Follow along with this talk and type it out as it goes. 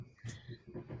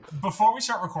before we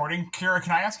start recording, Kira,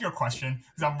 can I ask you a question?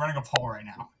 Because I'm running a poll right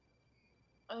now.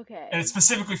 Okay. And it's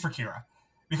specifically for Kira.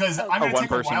 Because I'm going to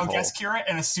take a wild guess, Kira,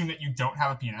 and assume that you don't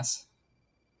have a penis.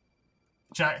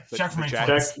 Check for me,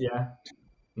 please. Yeah.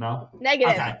 No?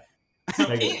 Negative. Okay. So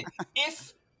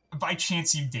if by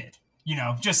chance you did,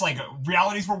 just like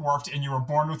realities were warped and you were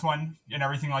born with one and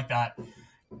everything like that,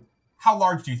 how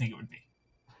large do you think it would be?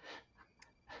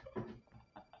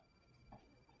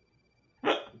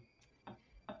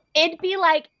 It'd be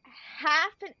like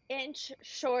half an inch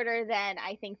shorter than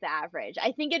I think the average.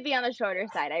 I think it'd be on the shorter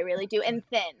side. I really do. And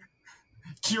thin.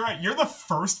 Kira, you're the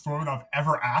first woman I've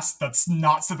ever asked that's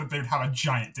not said that they'd have a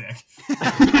giant dick.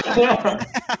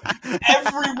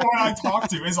 Everyone I talk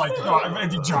to is like, oh, I'm going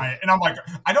to be giant. And I'm like,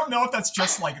 I don't know if that's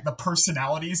just like the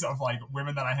personalities of like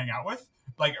women that I hang out with.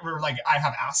 Or I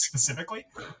have asked specifically.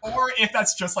 Or if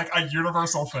that's just like a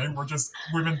universal thing where just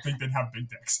women think they'd have big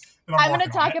dicks. I'm going to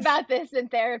talk about this in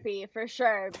therapy for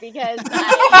sure because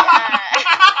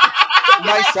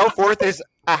my self-worth is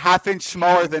a half inch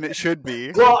smaller than it should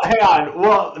be. Well, hang on.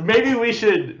 Well, maybe we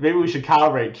should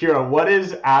calibrate. Kira, what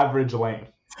is average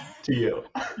length to you?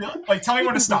 Tell me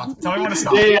when to stop. Tell me when to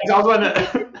stop. Yeah, tell me when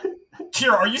to...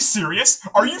 Kira, are you serious?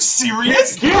 Are you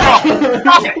serious?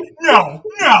 Kira! No.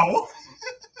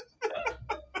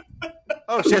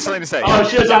 Oh, she has something to say. Oh,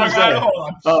 she has something to say. Hold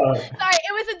on. Sorry,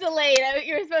 it was a delay.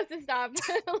 You were supposed to stop.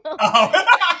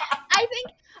 I think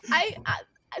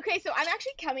okay, so I'm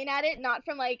actually coming at it not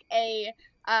from like a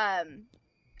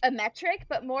metric,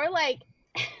 but more like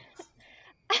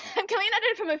I'm coming at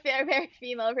it from a very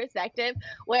female perspective,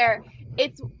 where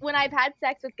it's when I've had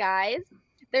sex with guys,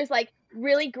 there's like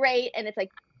really great and it's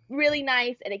like really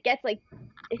nice and it gets like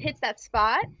it hits that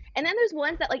spot, and then there's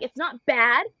ones that like it's not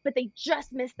bad but they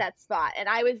just missed that spot, and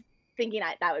I was thinking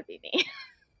that would be me.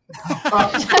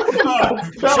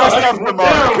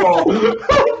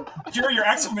 Kira, your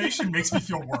explanation makes me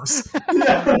feel worse.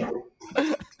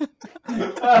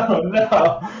 Oh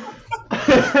no.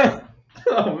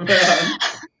 Oh man.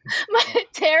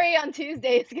 Terry on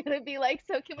Tuesday is gonna be like,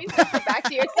 so can we circle back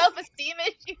to your self-esteem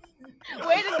issues?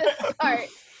 Where did this start?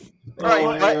 All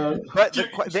right, but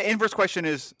the inverse question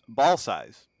is ball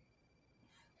size.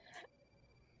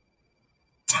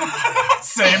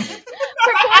 Same.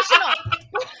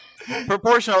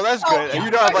 Proportional. That's good. Yeah,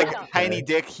 you don't have like tiny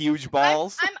dick, huge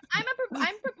balls.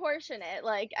 I'm proportionate.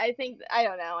 Like I think I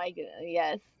don't know.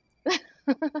 Yes.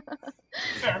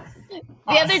 Fair.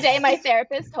 The other day, my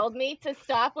therapist told me to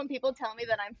stop when people tell me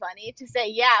that I'm funny, to say,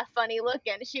 yeah, funny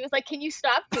looking. She was like, can you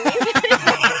stop doing this? She's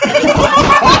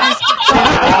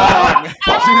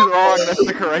wrong. That's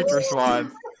the correct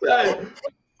response.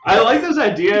 I like this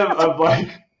idea of like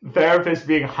therapists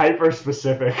being hyper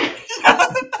specific.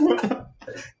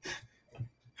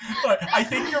 But I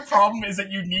think your problem is that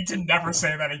you need to never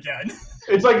say that again.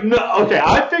 It's like, no, okay,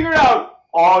 I figured out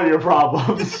all your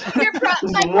problems. My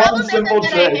problem isn't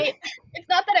that I hate. It's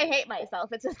not that I hate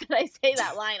myself. It's just that I say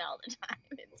that line all the time.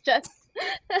 It's just.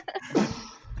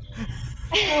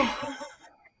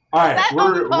 All right,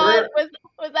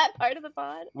 was that part of the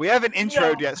pod? We haven't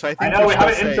introed yet, so I think I know we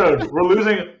haven't introed. We're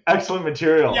losing excellent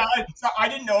material. Yeah, I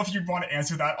didn't know if you'd want to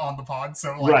answer that on the pod,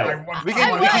 so right. We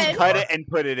can cut it and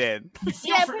put it in.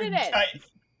 Yeah, put it in.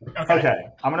 Okay,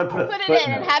 I'm gonna put it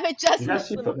in and have it just. You guys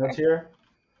see footnotes here?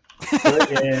 Put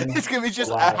in. It's gonna be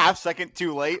just a half second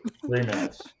too late. 3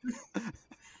 minutes.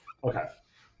 Okay,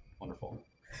 wonderful.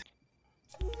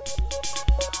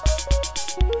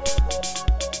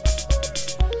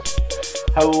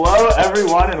 Hello,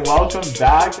 everyone, and welcome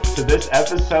back to this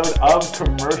episode of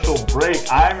Commercial Break.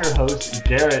 I'm your host,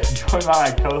 Garrett, joined by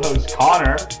my co-host,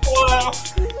 Connor. Hello.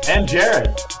 And Jared.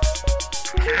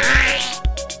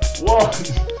 Whoa.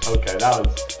 Okay, that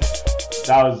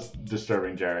was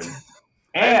disturbing, Jared.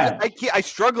 And I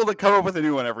struggle to come up with a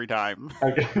new one every time.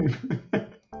 Okay.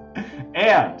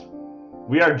 And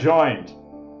we are joined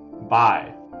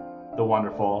by the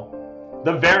wonderful,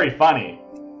 the very funny,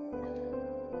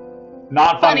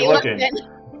 not funny looking.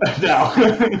 No.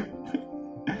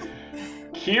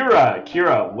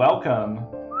 Kira, welcome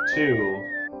to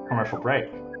Commercial Break.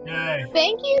 Yay.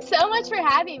 Thank you so much for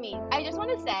having me. I just want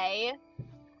to say,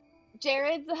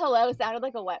 Jared's hello sounded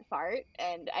like a wet fart,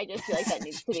 and I just feel like that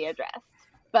needs to be addressed.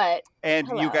 But and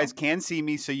hello. You guys can see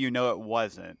me, so you know it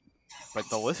wasn't. But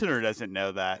the listener doesn't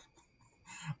know that.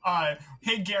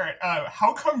 Hey Garrett,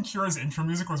 how come Kira's intro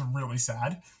music was really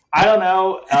sad? I don't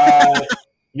know.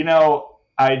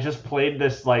 I just played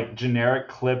this like generic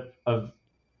clip of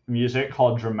music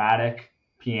called Dramatic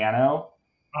Piano.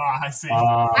 I see.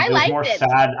 I liked more it.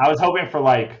 Sad. I was hoping for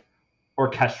like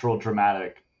orchestral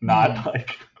dramatic, not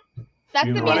like. That's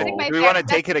the music. Do we want to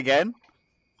take it again?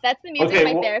 That's the music Okay,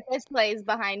 my well- therapist plays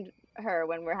behind her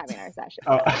when we're having our session.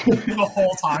 Oh. The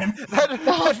whole time.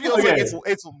 That feels Okay. like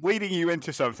it's leading you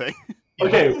into something.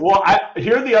 Okay, well,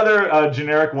 here are the other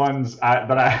generic ones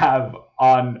that I have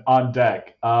on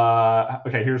deck.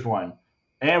 Okay, here's one.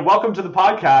 And welcome to the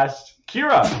podcast,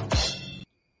 Kira.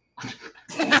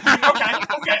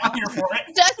 Okay, I'm here for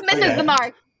it. Just misses Okay. the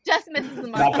mark. Just misses the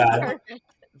mark. Not bad. Perfect.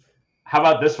 How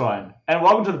about this one? And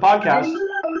welcome to the podcast,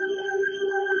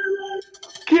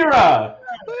 Kira.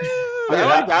 I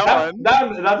like that one. That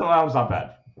one's not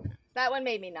bad. That one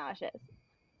made me nauseous.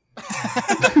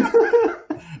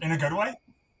 In a good way?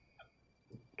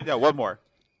 Yeah, one more.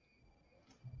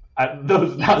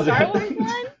 Those, that was Star it. Wars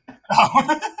one?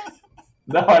 Oh.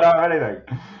 No, I don't have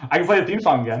anything. I can play the theme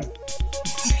song again.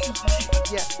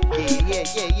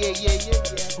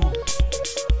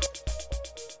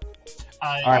 All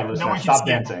right, no listener, one can stop skip.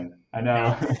 dancing. I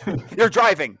know. You're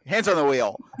driving. Hands on the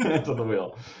wheel. It's on the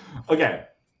wheel. Okay.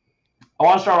 I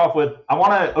want to start off with,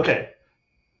 okay.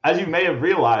 As you may have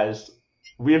realized,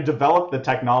 we have developed the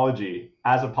technology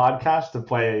as a podcast to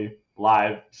play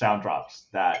live sound drops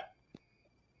that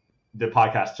the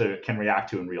podcast can react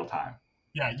to in real time.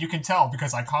 Yeah, you can tell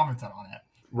because I commented on it.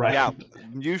 Right. Yeah.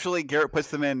 Usually Garrett puts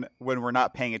them in when we're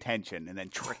not paying attention and then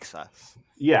tricks us.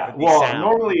 Yeah. With the Well,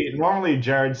 sound. normally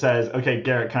Jared says, okay,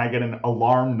 Garrett, can I get an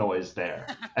alarm noise there?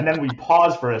 And then we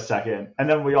pause for a second and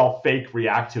then we all fake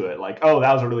react to it. Like, oh,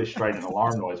 that was a really strident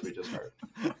alarm noise we just heard.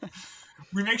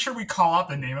 We make sure we call out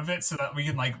the name of it so that we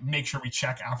can make sure we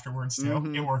check afterwards too.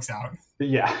 Mhm. It works out.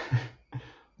 Yeah.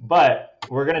 But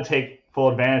we're going to take full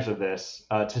advantage of this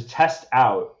to test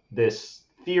out this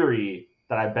theory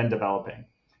that I've been developing.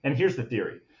 And here's the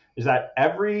theory, is that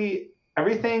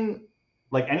everything,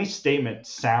 like any statement,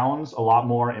 sounds a lot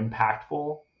more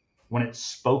impactful when it's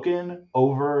spoken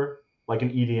over like an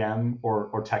EDM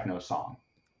or techno song.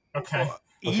 Okay.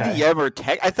 EDM or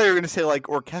tech? I thought you were going to say like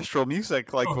orchestral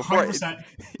music like Oh, before. 100%.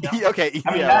 Yeah. Okay, EDM.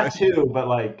 I mean, that too, but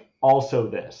like also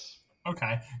this.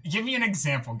 Okay. Give me an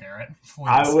example, Garrett, please.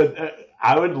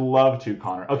 I would love to,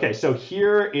 Connor. Okay, so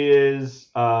here is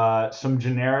some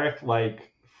generic like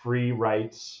free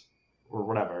rights or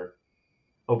whatever,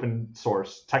 open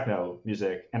source techno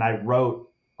music, and I wrote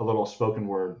a little spoken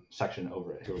word section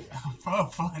over it. Here we go. Oh,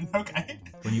 fun. Okay.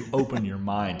 When you open your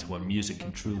mind to what music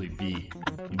can truly be,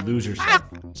 you lose yourself,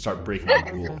 start breaking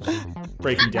the rules,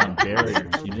 breaking down barriers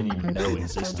you didn't even know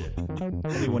existed.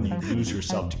 Only when you lose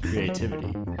yourself to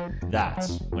creativity,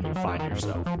 that's when you find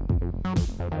yourself.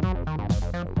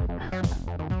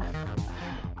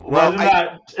 Well,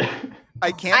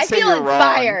 I can't I say feel you're wrong.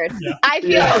 inspired. Yeah. I feel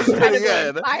Yeah. incredibly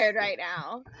Good. inspired right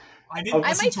now. I didn't I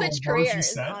listen might to a switch word you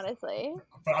careers, said, honestly.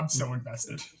 but I'm so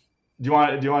invested. do you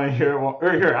want to hear?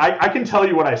 Or here, I can tell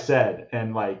you what I said,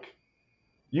 and like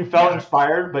you felt Yeah.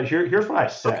 inspired, but here's what I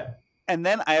said. And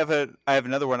then I have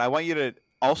another one. I want you to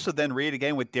also then read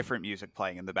again with different music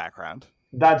playing in the background.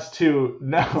 That's too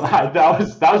that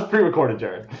was pre-recorded,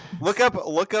 Jared. Look up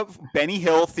Benny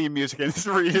Hill theme music and just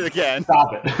read it again. Stop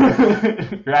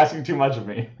it. You're asking too much of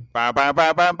me. Ba, ba,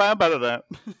 ba, ba, ba, ba, da, da.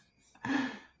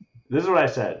 This is what I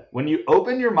said. When you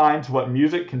open your mind to what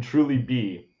music can truly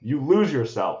be, you lose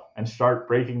yourself and start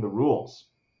breaking the rules,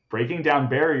 breaking down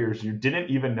barriers you didn't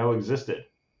even know existed.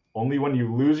 Only when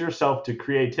you lose yourself to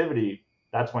creativity,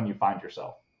 that's when you find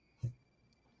yourself.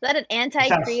 Is that an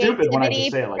sounds stupid when I just anti-creativity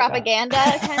say it like that. propaganda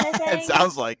kind of thing? It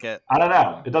sounds like it. I don't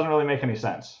know. It doesn't really make any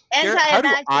sense. Garrett, how do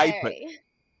I Anti-imaginary.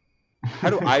 How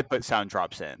do I put sound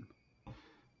drops in?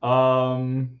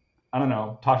 I don't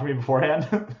know. Talk to me beforehand.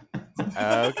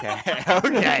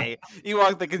 Okay. You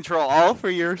want the control all for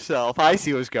yourself. I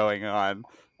see what's going on.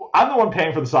 I'm the one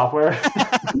paying for the software.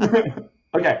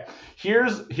 Okay,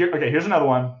 here's another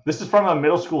one. This is from a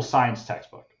middle school science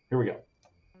textbook. Here we go.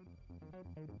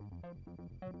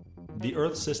 The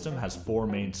Earth system has four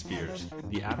main spheres: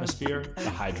 the atmosphere, the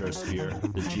hydrosphere,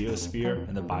 the geosphere,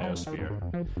 and the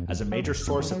biosphere. As a major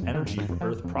source of energy for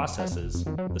Earth processes,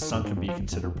 the sun can be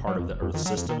considered part of the Earth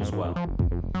system as well.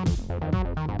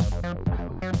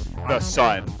 The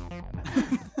sun.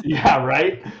 Yeah,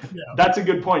 right? Yeah. That's a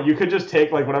good point. You could just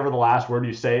take like whatever the last word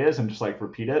you say is and just like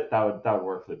repeat it. That would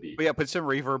work for the beat. But yeah, put some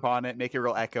reverb on it, make it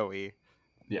real echoey.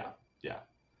 Yeah.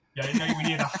 Yeah, I know we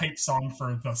need a hype song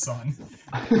for the sun.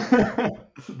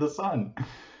 The sun.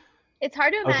 It's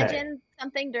hard to Okay. imagine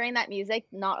something during that music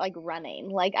not like running.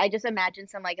 Like I just imagine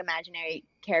some like imaginary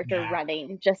character Yeah.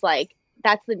 running, just like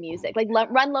that's the music. Like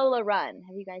Run Lola Run.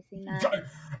 Have you guys seen that?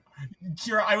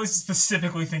 Kira, I was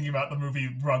specifically thinking about the movie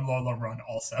Run Lola Run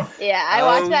also. Yeah, I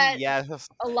watched that Yes.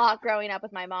 a lot growing up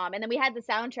with my mom. And then we had the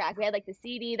soundtrack. We had like the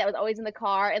CD that was always in the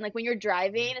car. And like when you're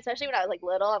driving, especially when I was like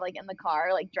little, I'm like in the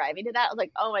car, like driving to that. I was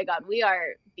like, oh my God, we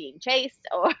are being chased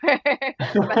or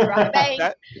about to rob a bank.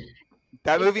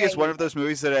 That movie is one of those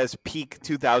movies that has peak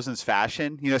 2000s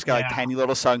fashion. You know, it's got like tiny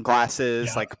little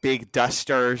sunglasses, like big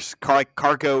dusters, like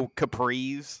cargo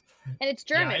capris. And it's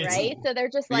German, right? So they're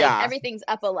just like, everything's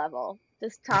up a level.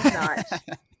 Just top notch.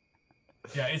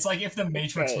 Yeah, it's like if the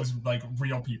Matrix was like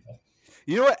real people.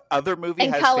 You know what other movie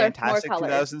has fantastic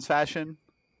 2000s fashion?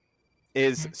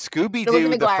 Is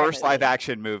Scooby-Doo, the first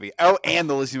live-action movie. Oh, and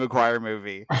the Lizzie McGuire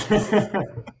movie.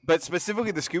 But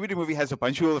specifically, the Scooby-Doo movie has a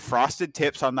bunch of people with frosted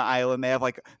tips on the island. They have,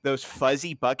 like, those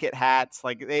fuzzy bucket hats.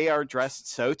 Like, they are dressed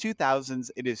so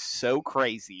 2000s. It is so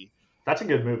crazy. That's a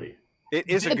good movie. It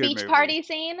is a good movie. The beach party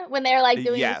scene when they're, like,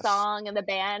 doing the song and the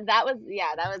band. That was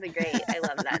a great. I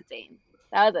love that scene.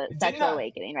 That was a sexual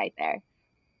awakening right there.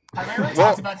 Have I ever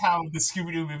talked about how the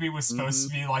Scooby-Doo movie was supposed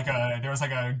to be like there was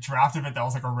like a draft of it that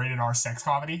was like a rated R sex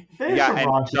comedy? Yeah,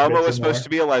 and Velma was supposed to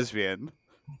be a lesbian.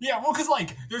 Yeah, well, because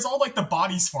like there's all like the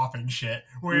body swapping shit,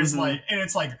 whereas like, and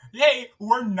it's like, hey,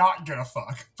 we're not gonna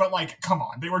fuck, but like, come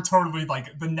on, they were totally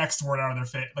like the next word out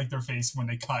of their face when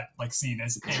they cut like scene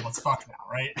as, hey, let's fuck now,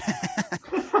 right?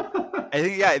 I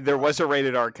think there was a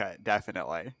rated R cut,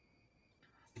 definitely.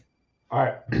 All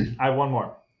right, I have one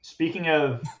more. Speaking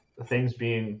of things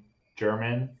being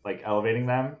German, like elevating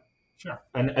them. Sure.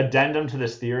 An addendum to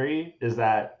this theory is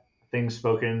that things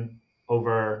spoken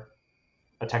over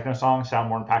a techno song sound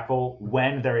more impactful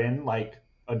when they're in like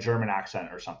a German accent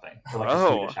or something. Or like a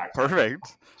Swedish accent.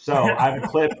 Perfect. So I have a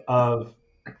clip of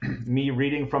me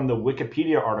reading from the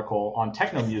Wikipedia article on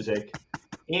techno music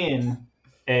in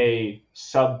a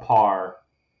subpar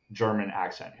German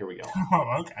accent. Here we go.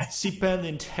 Oh, okay. The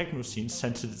Berlin techno scene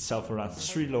centered itself around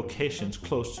 3 locations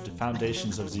close to the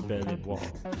foundations of the Berlin Wall.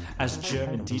 As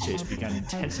German DJs began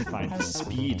intensifying the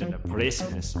speed and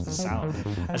abrasiveness of the sound,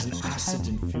 as an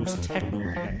acid-infused techno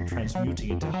began transmuting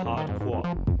into hardcore.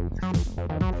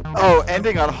 Oh,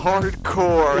 ending on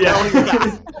hardcore. Yeah.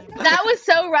 That was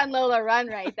so Run Lola Run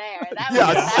right there. That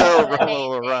was so Run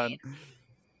Lola Run.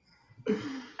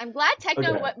 I'm glad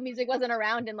techno music wasn't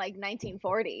around in like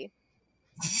 1940.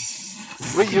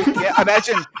 Wait,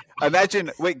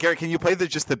 imagine. Wait, Garrett, can you play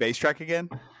just the bass track again?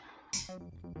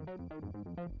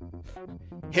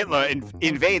 Hitler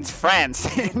invades France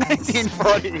in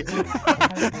 1940.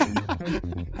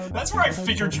 That's where I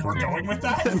figured you were going with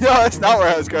that. No, that's not where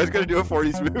I was going. I was going to do a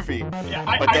 40s movie.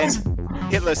 Yeah, but then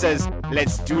Hitler says,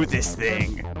 "Let's do this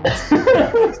thing."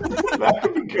 That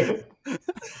would be good.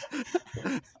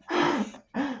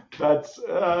 That's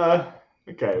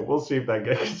okay. We'll see if that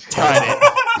gets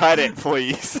cut it,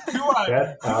 please.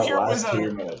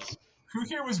 Who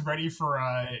here was ready for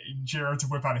Jared to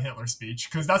whip out a Hitler speech?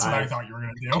 Because that's what I thought you were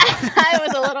gonna do. I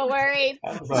was a little worried.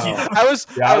 I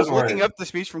was looking up the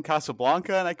speech from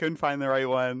Casablanca and I couldn't find the right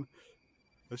one.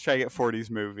 Let's try to get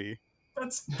 40s movie.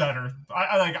 That's better.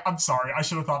 I'm sorry. I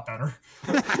should have thought better.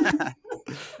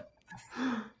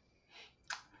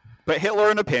 But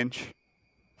Hitler in a pinch.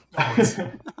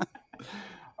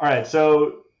 All right,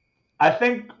 so I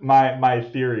think my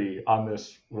theory on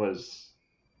this was,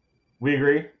 we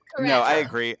agree? Correct. No, I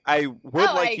agree. I would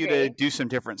like you to do some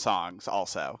different songs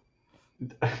also.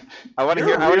 I want to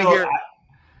hear.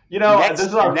 You know, this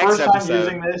is our first time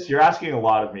using this. You're asking a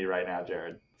lot of me right now,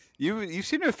 Jared. You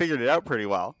seem to have figured it out pretty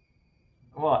well.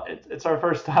 Well, it's our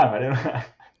first time. I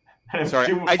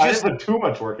didn't put too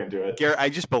much work into it. Garrett, I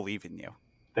just believe in you.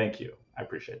 Thank you. I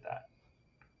appreciate that.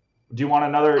 Do you want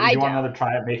another? Do you want another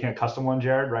try at making a custom one,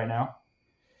 Jared? Right now?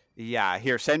 Yeah.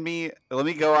 Here, send me. Let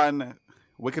me go on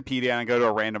Wikipedia and go to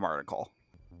a random article.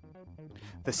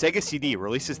 The Sega CD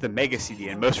releases the Mega CD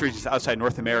in most regions outside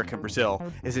North America and Brazil.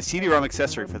 Is a CD-ROM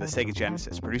accessory for the Sega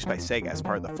Genesis, produced by Sega as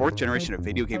part of the 4th generation of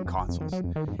video game consoles.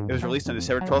 It was released on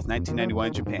December 12, 1991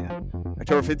 in Japan,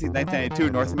 October 15, 1992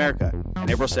 in North America, and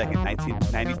April 2nd,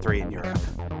 1993 in Europe.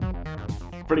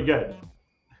 Pretty good.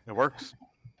 It works.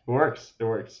 It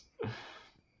works.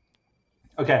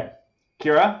 Okay,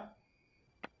 Kira,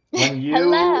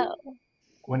 Hello.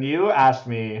 When you asked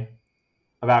me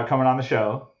about coming on the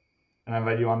show, and I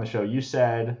invited you on the show, you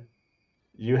said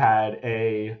you had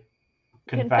a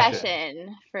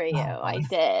confession for you. I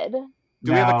did.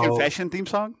 Do we have a confession theme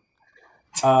song?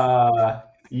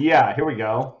 Yeah, here we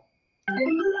go.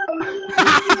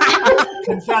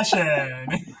 Confession.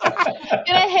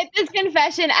 Gonna hit this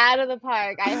confession out of the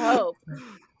park, I hope.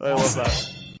 I love that.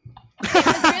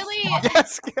 It's really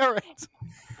Yes, Garrett.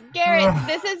 Garrett,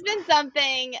 this has been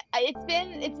something. It's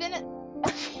been a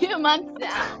few months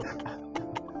now,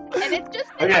 and it's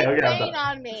just been Okay, like, I'm weighing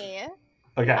done. on me.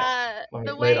 Okay. Let me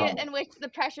The lay it way on. in which the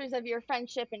pressures of your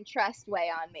friendship and trust weigh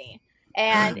on me,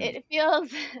 and it feels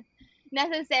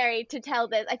necessary to tell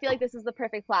this. I feel like this is the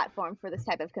perfect platform for this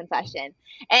type of confession,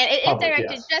 and it's Public,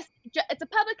 directed yes. it's a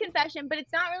public confession, but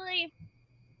it's not really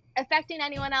affecting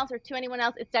anyone else or to anyone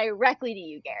else. It's directly to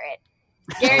you, Garrett.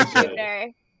 Garrett Okay.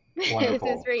 Schubner, this Wonderful.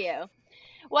 is for you.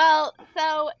 Well,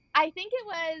 so I think it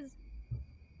was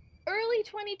early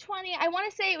 2020. I want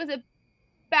to say it was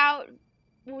about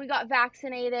when we got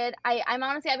vaccinated. I'm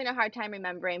honestly having a hard time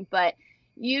remembering, but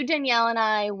you, Danielle, and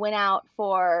I went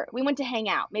to hang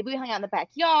out. Maybe we hung out in the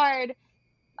backyard.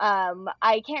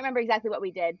 I can't remember exactly what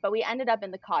we did, but we ended up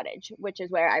in the cottage, which is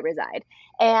where I reside.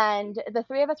 And the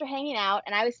three of us were hanging out,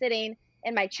 and I was sitting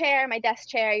in my chair, my desk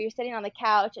chair. You're sitting on the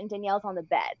couch, and Danielle's on the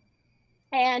bed.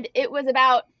 And it was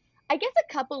about, I guess,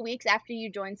 a couple weeks after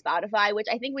you joined Spotify, which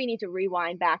I think we need to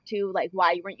rewind back to, like,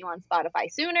 why weren't you on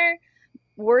Spotify sooner?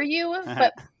 Were you?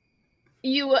 But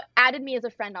you added me as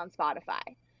a friend on Spotify.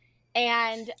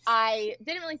 And I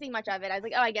didn't really think much of it. I was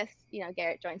like, oh, I guess,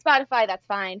 Garrett joined Spotify. That's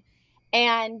fine.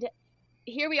 And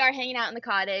here we are hanging out in the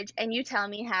cottage, and you tell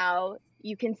me how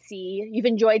you've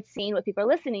enjoyed seeing what people are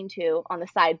listening to on the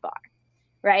sidebar,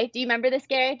 right? Do you remember this,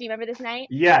 Garrett? Do you remember this night?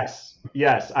 Yes.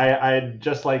 I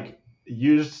just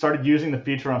started using the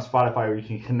feature on Spotify where you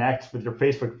can connect with your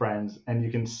Facebook friends and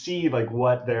you can see like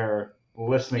what they're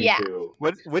listening to.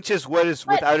 Which is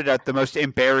without a doubt the most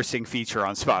embarrassing feature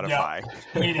on Spotify.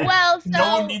 Yeah. Well, so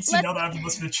no one needs to know that I've been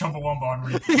listening to Chumbawamba on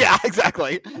repeat. Yeah,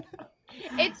 exactly.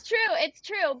 It's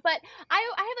true. But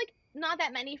I have like not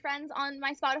that many friends on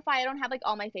my Spotify. I don't have like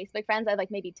all my Facebook friends. I have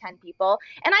like maybe 10 people,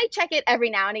 and I check it every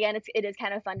now and again. It is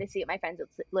kind of fun to see what my friends are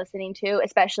listening to,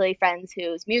 especially friends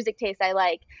whose music taste I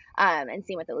like, and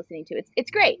seeing what they're listening to.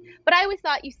 It's great. But I always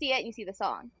thought you see it and you see the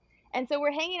song. And so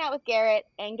we're hanging out with Garrett,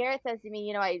 and Garrett says to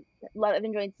me, I've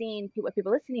enjoyed seeing what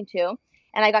people are listening to.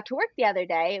 And I got to work the other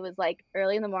day. It was like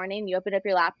early in the morning. You opened up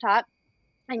your laptop,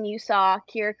 and you saw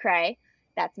Kira Cray,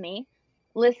 that's me,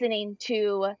 listening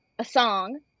to a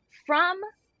song from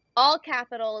all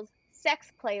capitals sex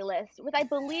playlist with, I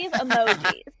believe,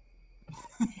 emojis.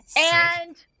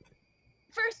 And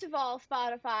first of all,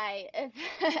 Spotify, if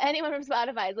anyone from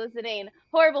Spotify is listening,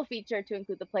 horrible feature to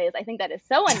include the playlist. I think that is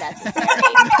so unnecessary.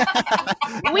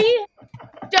 We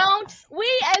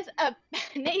as a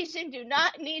nation do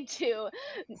not need to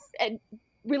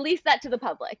release that to the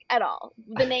public at all.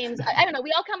 The names, I don't know,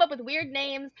 we all come up with weird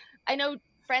names. I know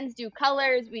friends do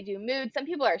colors, we do moods. Some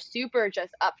people are super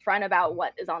just upfront about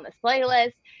what is on this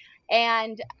playlist.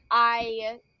 And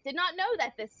I did not know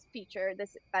that this feature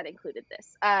that included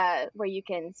this, where you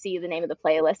can see the name of the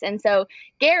playlist. And so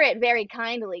Garrett very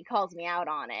kindly calls me out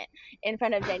on it in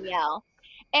front of Danielle.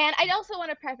 And I also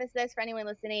want to preface this for anyone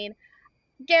listening.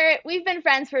 Garrett, we've been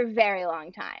friends for a very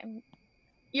long time.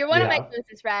 You're one of my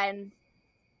closest friends.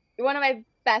 You're one of my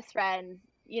best friends.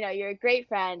 You're a great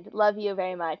friend. Love you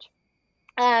very much.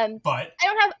 But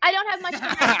I don't have much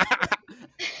to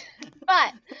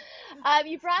but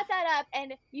you brought that up,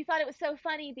 and you thought it was so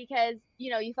funny because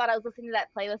you thought I was listening to that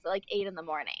playlist at like 8 a.m.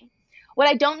 What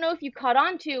I don't know if you caught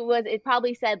on to was it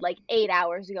probably said like 8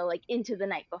 hours ago, like into the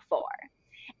night before.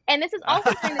 And this is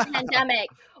also during the pandemic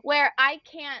where I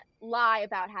can't lie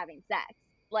about having sex.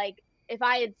 Like if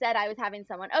I had said I was having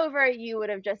someone over, you would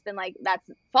have just been like, that's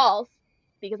false.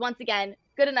 Because once again,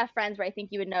 good enough friends where I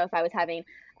think you would know if I was having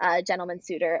a gentleman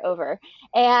suitor over.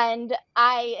 And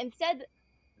I instead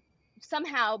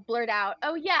somehow blurt out,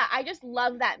 oh yeah, I just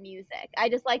love that music. I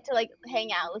just like to like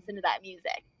hang out, listen to that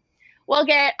music. Well,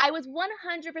 Garrett, I was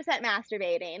 100%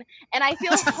 masturbating, and I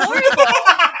feel horrible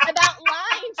about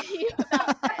lying to you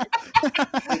about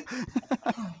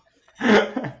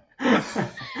this.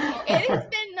 It has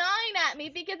been gnawing at me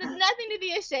because it's nothing to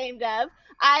be ashamed of.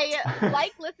 I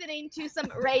like listening to some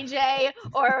Ray J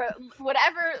or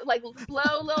whatever, like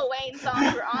slow Lil Wayne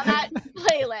songs were on that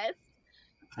playlist.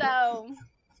 So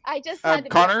I just had to be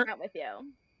Connor? upfront with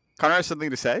you. Connor has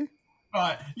something to say?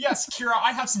 Yes, Kira,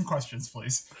 I have some questions,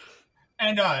 please.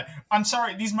 And I'm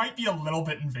sorry, these might be a little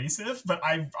bit invasive, but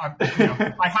I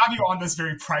have you on this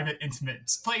very private,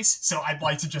 intimate place, so I'd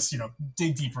like to just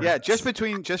dig deeper. Yeah, into just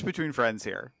this. between friends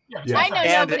here. Yeah, Yeah. I know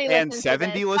And- nobody and listens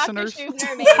 70 to this. listeners? Dr.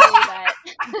 Schubner, maybe,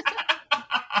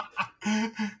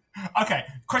 but Okay,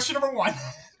 question number 1.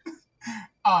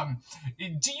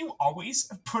 Do you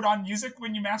always put on music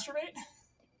when you masturbate?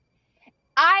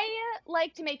 I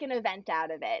like to make an event out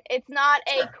of it. It's not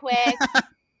a Sure. quick,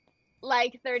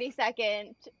 like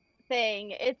 30-second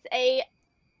thing.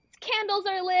 Candles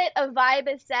are lit, a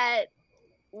vibe is set.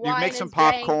 You wine make some is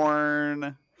drank.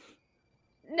 popcorn.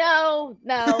 No. Is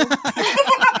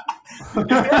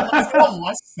there a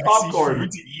less sexy Popcorn.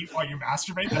 food to eat while you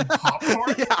masturbate than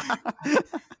popcorn? Yeah.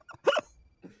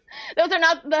 Those are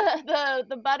not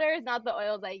the butter is not the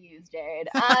oils I use, Jared.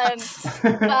 But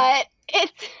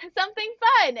it's something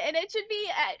fun, and it should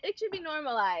be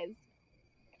normalized.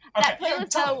 Okay, That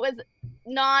playlist though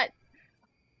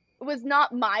was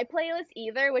not my playlist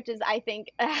either, which is I think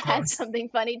has Gross. something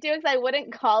funny too, because I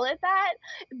wouldn't call it that.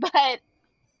 But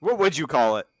What would you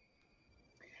call it?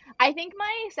 I think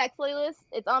my sex playlist,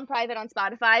 it's on private on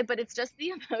Spotify, but it's just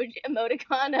the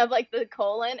emoticon of like the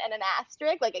colon and an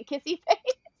asterisk, like a kissy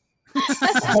face.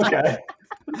 Okay.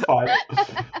 Fine.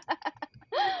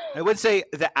 I would say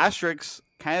the asterisk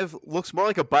kind of looks more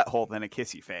like a butthole than a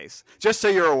kissy face. Just so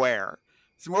you're aware,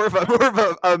 it's more of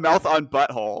a mouth on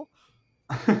butthole.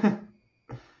 I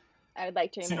would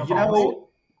like to See, remove You that. know,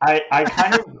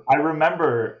 I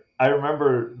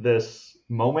remember this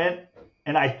moment,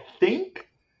 and I think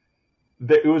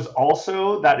that it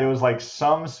was like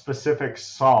some specific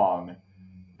song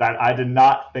that I did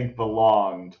not think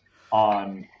belonged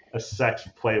on a sex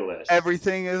playlist.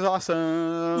 Everything is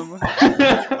awesome.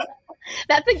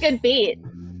 That's a good beat.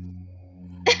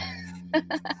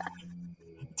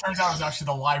 Turns out it was actually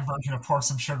the live version of Pour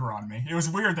Some Sugar on Me. It was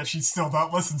weird that she still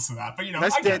listens to that, but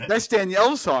I get it. That's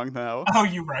Danielle's song, though. Oh,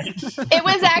 you're right. It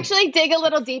was actually Dig a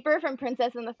Little Deeper from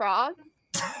Princess and the Frog.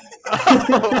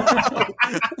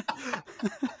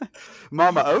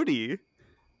 Mama Odie.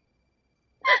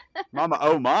 Mama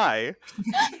oh my.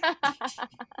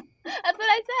 That's what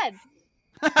I said.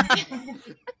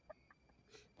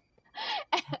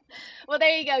 Well,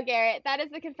 there you go, Garrett. That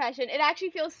is the confession. It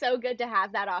actually feels so good to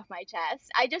have that off my chest.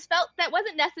 I just felt that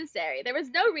wasn't necessary. There was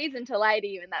no reason to lie to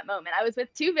you in that moment. I was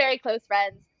with two very close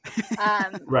friends.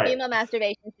 Right. Female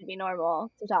masturbation should be normal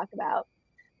to talk about.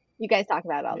 You guys talk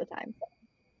about it all the time.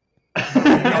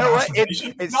 You know what?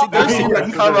 It Not does that seem hard.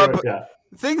 to come up. Yeah.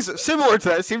 Things similar to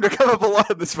that seem to come up a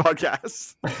lot in this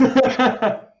podcast.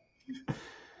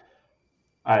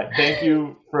 All right. Thank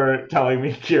you for telling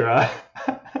me, Kira.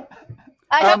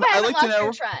 I hope I I'd haven't like to lost your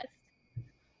know- trust.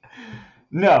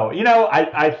 No,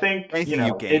 I think Anything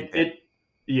you gain,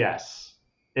 yes,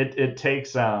 it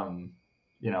takes I'm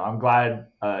glad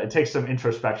it takes some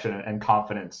introspection and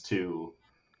confidence to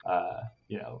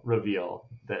reveal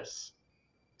this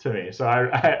to me. So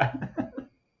I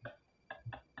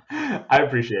I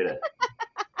appreciate it.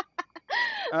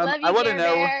 Love you, I want to Care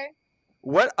know Bear.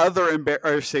 what other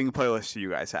embarrassing playlists do you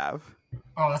guys have?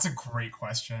 Oh, that's a great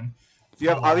question. You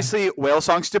have Hold on. obviously whale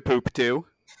songs to poop to.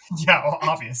 Yeah, well,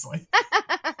 obviously.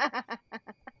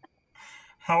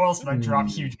 How else would I drop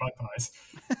Hmm. huge butt pies?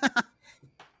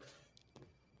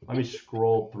 Let me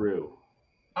scroll through.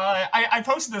 I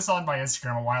posted this on my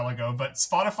Instagram a while ago, but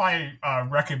Spotify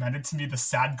recommended to me the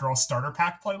Sad Girl Starter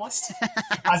Pack playlist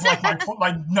as like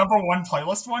my number one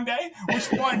playlist one day, which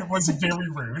one was very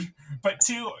rude, but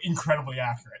two, incredibly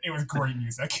accurate. It was great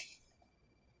music.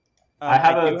 I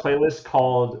have do- a playlist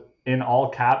called, in all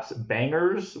caps,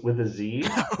 Bangers with a Z.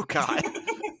 Oh God.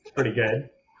 It's pretty good.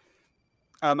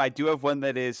 I do have one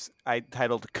that is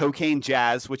titled Cocaine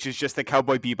Jazz, which is just the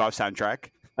Cowboy Bebop soundtrack.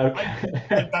 Okay.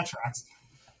 That tracks.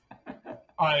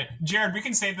 Jared, we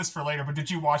can save this for later, but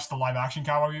did you watch the live action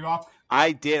Cowboy Bebop?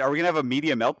 I did. Are we gonna have a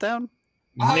media meltdown?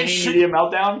 Mini should- media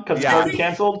meltdown because Yeah. it's already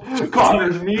canceled.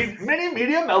 Connor's mini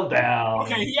media meltdown.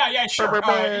 Okay, yeah, sure. Brr,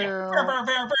 brr,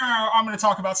 Yeah. I'm going to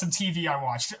talk about some TV I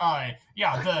watched.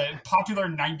 Yeah, the popular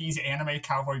 90s anime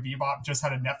Cowboy Bebop just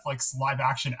had a Netflix live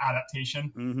action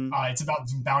adaptation. Mm-hmm. It's about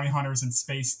some bounty hunters in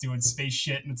space doing space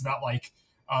shit, and it's about like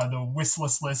the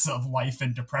listlessness of life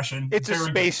and depression. It's a Very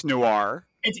good. space noir.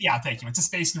 Yeah, thank you. It's a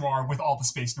space noir with all the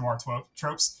space noir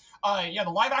tropes. Yeah,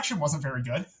 the live action wasn't very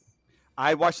good.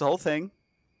 I watched the whole thing.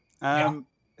 Yeah.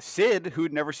 Sid,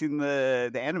 who'd never seen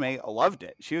the anime, loved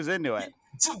it. She was into it.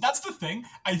 So that's the thing.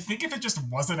 I think if it just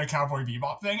wasn't a Cowboy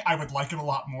Bebop thing, I would like it a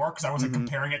lot more because I wasn't Mhm.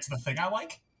 comparing it to the thing I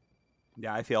like.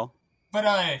 Yeah, I feel.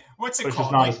 But what's it Which is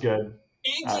called? not Like, as good.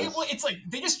 well, it's like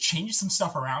they just change some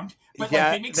stuff around, but Yeah,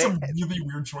 like they make some really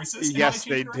weird choices. in how Yes,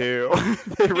 change they it around.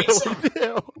 do. They really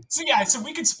do. So yeah, so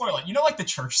we could spoil it. You know, like the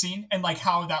church scene and like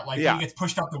how that like Yeah. when he gets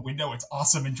pushed out the window, it's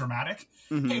awesome and dramatic.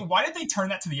 Mhm. Hey, why did they turn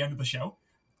that to the end of the show?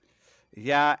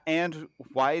 Yeah, and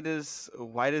why does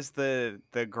the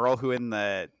girl who in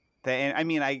the I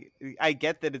mean I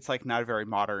get that it's like not a very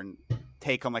modern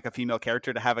take on like a female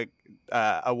character to have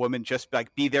a woman just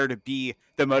like be there to be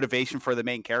the motivation for the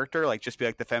main character, like just be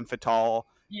like the femme fatale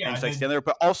Yeah, and just like they- stand there,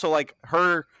 but also like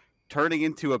her turning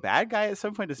into a bad guy at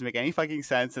some point doesn't make any fucking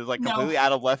sense. It's like No. completely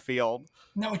out of left field.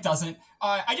 No, it doesn't.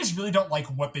 I just really don't like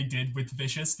what they did with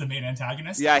Vicious, the main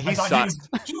antagonist. Yeah, I he thought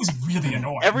sucked. he was really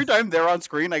annoying. Every time they're on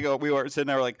screen, we were sitting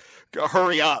there like,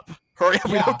 hurry up. We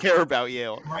Yeah. don't care about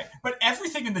you. Right, but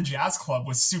everything in the Jazz Club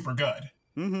was super good.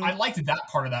 Mhm. I liked that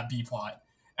part of that B plot,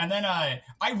 and then I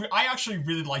actually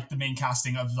really liked the main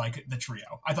casting of like the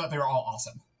trio. I thought they were all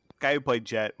awesome. Guy who played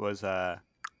Jet was killer.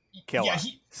 Yeah,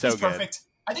 So he's good. perfect.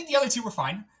 I think the other two were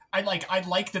fine. I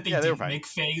like that they Yeah, they were didn't fine. make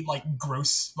Faye like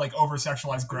gross, like over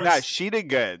sexualized gross. Yeah, she did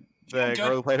good. She did The good.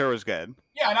 girl who played her was good.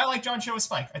 Yeah, and I like John Cho as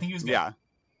Spike. I think he was good. Yeah.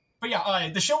 But yeah,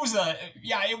 the show was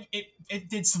it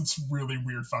did some really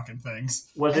weird fucking things.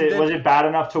 Was And it then- was it bad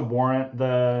enough to warrant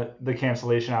the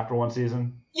cancellation after one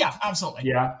season? Yeah, absolutely.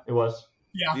 Yeah, it was.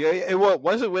 Yeah, Yeah, it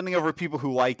wasn't winning over people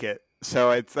who like it.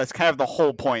 So that's kind of the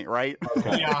whole point, right?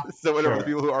 Okay. yeah. So whatever Sure.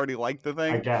 people who already like the I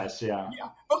thing. guess, yeah. Yeah,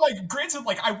 but like, granted,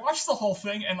 like I watched the whole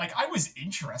thing and like I was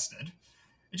interested.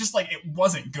 It just like it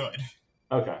wasn't good.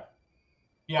 Okay.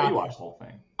 Yeah, You watched the whole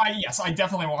thing. I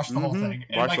definitely watched the whole Mhm. thing,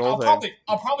 and Watched like the whole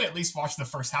I'll probably at least watch the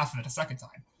first half of it a second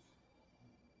time.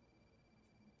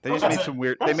 They just That's made it. some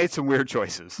weird. They made some weird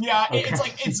choices. Yeah, Okay. it's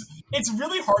like it's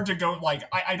really hard to go like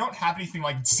I don't have anything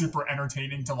like super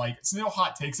entertaining to like. It's no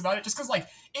hot takes about it, just because like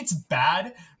it's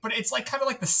bad, but it's like kind of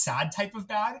like the sad type of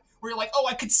bad where you're like, oh,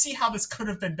 I could see how this could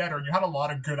have been better. You had a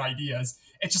lot of good ideas.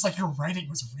 It's just like your writing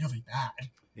was really bad.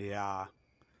 Yeah.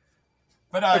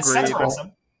 But Agreed. sets were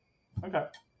awesome. Okay.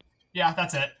 Yeah,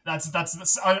 that's it. That's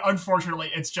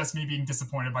unfortunately, it's just me being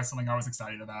disappointed by something I was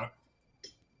excited about.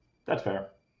 That's fair.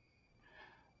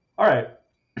 All right.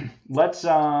 Let's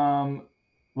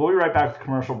we'll be right back to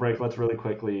commercial break. Let's really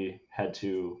quickly head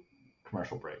to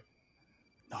commercial break.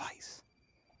 Nice.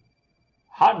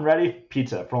 Hot and ready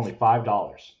pizza for only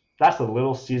 $5. That's the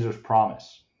Little Caesars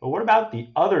promise. But what about the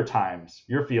other times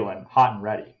you're feeling hot and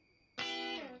ready?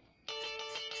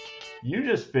 You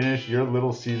just finished your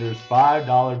Little Caesars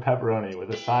 $5 pepperoni with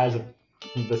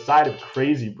the side of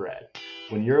crazy bread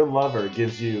when your lover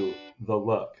gives you the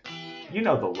look. You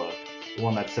know the look, the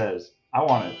one that says, I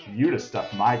want you to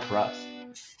stuff my crust.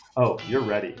 Oh, you're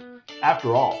ready.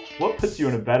 After all, what puts you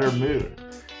in a better mood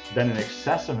than an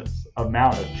excessive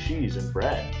amount of cheese and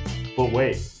bread? But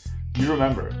wait, you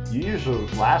remember, you used your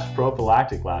last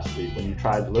prophylactic last week when you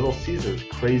tried Little Caesars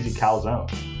Crazy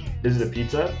Calzone. Is it a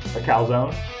pizza? A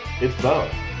calzone? It's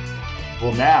both.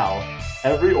 Well now,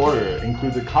 every order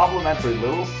includes a complimentary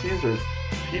Little Caesars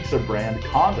pizza brand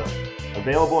condom,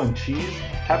 available in cheese,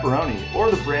 pepperoni,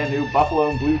 or the brand new buffalo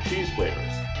and blue cheese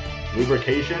flavors.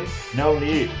 Lubrication? No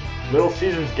need. Little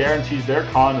Caesars guarantees their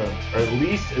condoms are at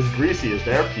least as greasy as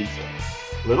their pizza.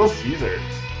 Little Caesars.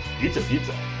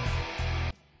 Pizza.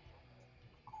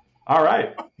 All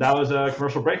right, that was a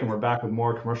commercial break, and we're back with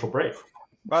more commercial break.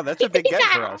 Wow, that's a big get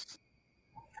for us.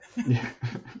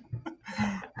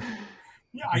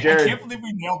 Yeah, I Jared. can't believe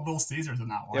we nailed Little Caesars in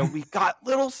that one. Yeah, we got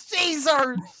Little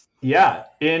Caesars. Yeah,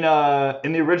 in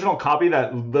the original copy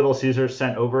that Little Caesars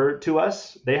sent over to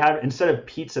us, they have, instead of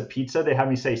pizza, they have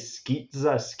me say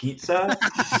skitza,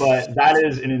 but that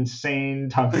is an insane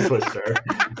tongue twister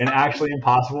and actually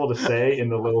impossible to say in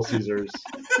the Little Caesars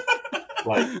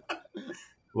like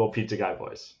little pizza guy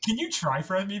voice. Can you try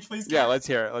for me, please? Yeah, let's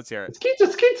hear it.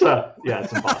 Skitza. Yeah,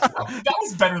 it's impossible. That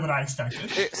was better than I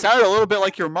expected. It sounded a little bit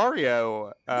like your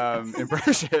Mario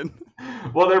impression.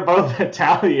 Well, they're both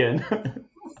Italian.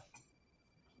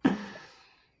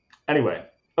 Anyway,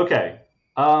 okay.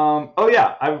 Oh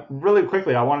yeah, I really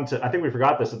quickly I think we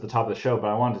forgot this at the top of the show, but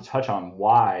I wanted to touch on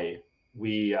why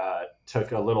we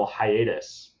took a little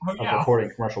hiatus Oh, of yeah.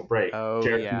 recording commercial break. Oh,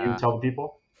 Jared, can yeah. you tell the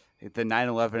people? The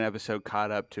 9/11 episode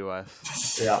caught up to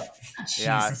us. Yeah.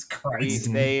 Yeah, Jesus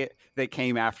Christ. They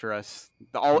came after us.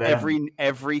 All Yeah.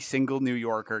 every single New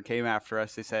Yorker came after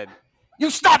us. They said, "You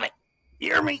stop it!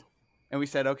 You hear me?" And we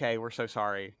said, "Okay, we're so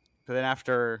sorry." But then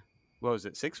after, what was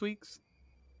it, 6 weeks?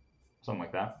 Something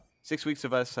like that. 6 weeks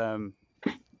of us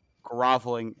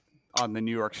groveling on the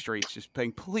New York streets, just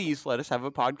saying, "Please let us have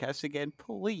a podcast again,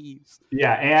 please."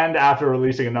 Yeah, and after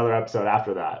releasing another episode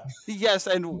after that. Yes,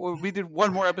 and we did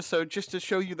one more episode just to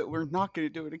show you that we're not going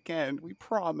to do it again. We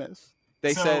promise.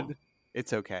 They So- said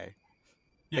it's okay.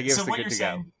 They gave us the what good you're to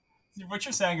go. saying, what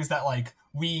you're saying is that like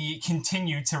we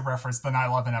continue to reference the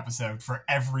 9/11 episode for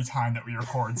every time that we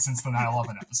record since the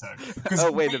 9/11 episode. Because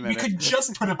Oh, wait a we minute. could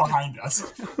just put it behind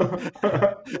us.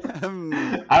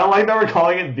 I don't like that we're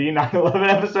calling it the 9/11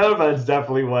 episode, but it's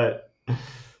definitely what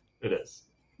it is.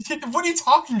 What are you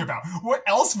talking about? What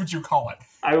else would you call it?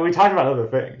 We talked about other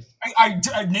things.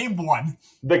 I named one.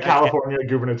 The California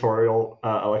gubernatorial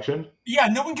election. Yeah,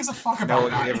 no one gives a fuck No about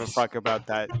one that. gives a fuck about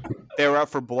that. They were out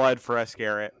for blood for us,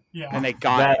 Garrett, Yeah. and they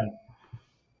got it.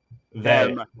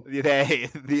 They. They,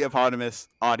 the eponymous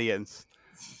audience.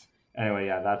 Anyway,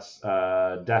 yeah, that's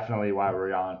definitely why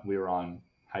we were on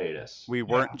hiatus. We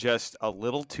weren't just a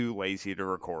little too lazy to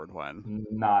record one.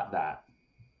 Not that.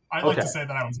 I'd like Okay. to say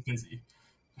that I was busy.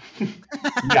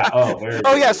 Yeah. Oh, very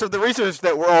Oh good. yeah, so the reason is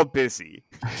that we're all busy.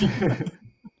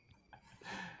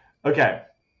 Okay.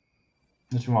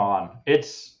 Let's move on.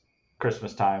 It's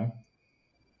Christmas time,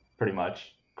 pretty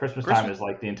much. Christmas time is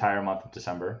like the entire month of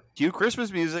December. Cue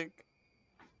Christmas music.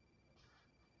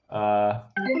 Uh,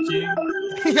 Yeah.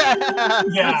 Yeah.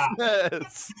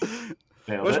 Yes.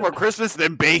 nailed What's it. more Christmas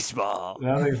than baseball?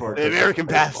 Nothing's more The Christmas American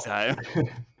than baseball.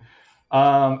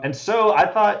 pastime. And so I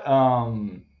thought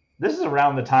this is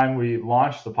around the time we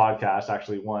launched the podcast,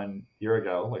 actually 1 year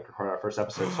ago, like recorded our first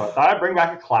episode. So I thought I'd bring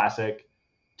back a classic,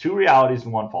 2 realities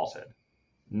and 1 falsehood.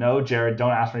 No, Jared,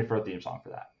 don't ask me for a theme song for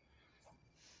that.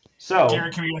 So,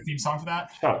 Garrett, can we get a theme song for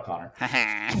that? shut up, Connor.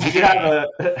 We could have a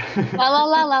La la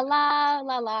la la la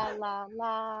la la la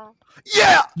la.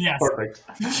 Yeah. Yes. perfect.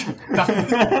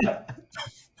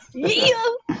 Yeah.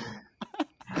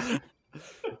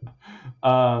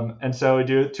 And so we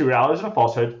do 2 realities and a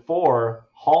falsehood for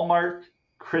Hallmark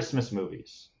Christmas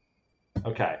movies.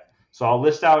 Okay, so I'll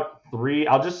list out 3.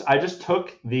 I just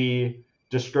took the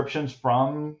descriptions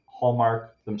from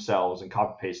Hallmark themselves and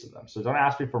copy pasted them. So don't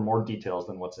ask me for more details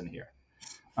than what's in here.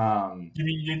 You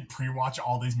mean you didn't pre-watch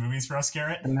all these movies for us,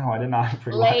 Garrett? No, I did not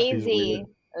pre-watch these Lazy. weird-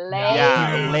 Lazy.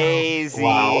 Yeah, lazy.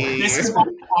 Wow. This is why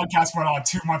the podcast went on a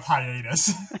 2-month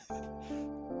hiatus.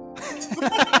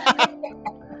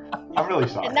 I'm really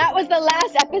sorry. And that was the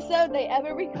last episode they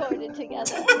ever recorded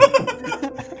together.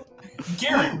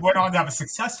 Garrett went on to have a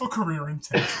successful career in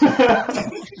tech.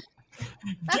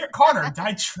 Connor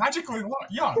died tragically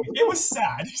young. It was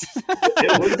sad.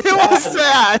 It was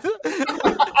sad.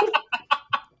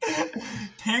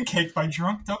 Pancaked by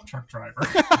drunk dump truck driver.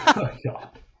 Oh, God.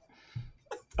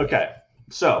 Okay,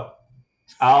 so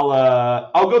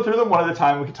I'll go through them one at a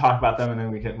time. We can talk about them, and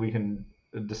then we can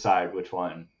decide which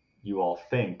one you all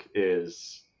think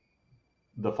is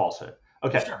the falsehood.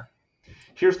 Okay, Sure.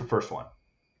 here's the first one.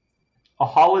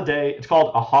 It's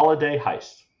called A Holiday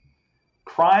Heist.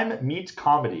 Crime meets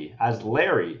comedy as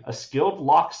Larry, a skilled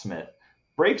locksmith,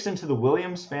 breaks into the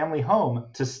Williams family home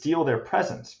to steal their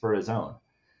presents for his own.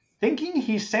 Thinking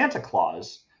he's Santa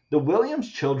Claus, the Williams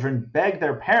children beg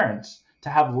their parents to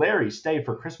have Larry stay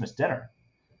for Christmas dinner.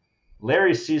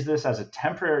 Larry sees this as a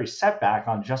temporary setback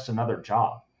on just another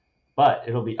job, but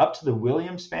it'll be up to the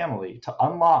Williams family to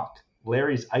unlock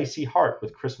Larry's icy heart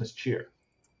with Christmas cheer.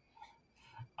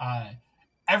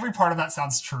 Every part of that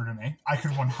sounds true to me. I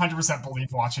could 100%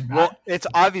 believe watching that. Well, it's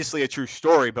obviously a true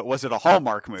story, but was it a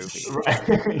Hallmark movie?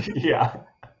 Yeah.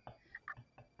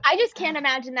 I just can't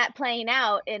imagine that playing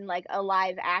out in like a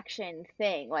live action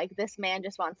thing. Like this man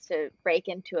just wants to break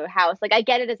into a house. Like I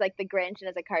get it as like the Grinch and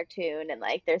as a cartoon and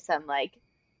like there's some like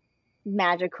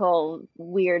magical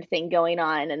weird thing going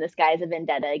on and this guy has a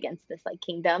vendetta against this like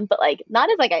kingdom, but like not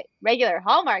as like a regular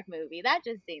Hallmark movie. That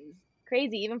just seems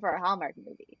crazy even for a Hallmark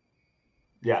movie.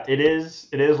 Yeah, it is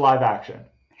live action.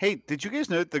 Hey, did you guys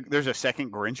know that there's a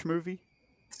second Grinch movie?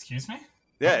 Excuse me?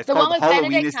 Yeah, it's The called one with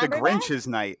Halloween Benedict is the Cumberbatch? Grinch's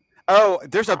Night. Oh,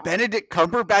 there's a Benedict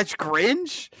Cumberbatch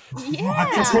Grinch? Yeah,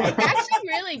 it's actually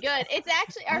really good. It's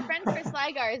actually our friend Chris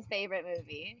Ligar's favorite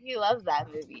movie. He loves that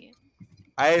movie.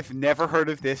 I've never heard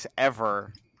of this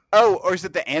ever. Oh, or is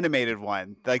it the animated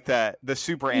one? Like the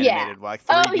super Yeah. animated one? Like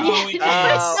Oh, 3D?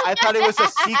 yeah. Oh, I thought it was a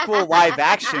sequel live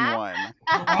action one.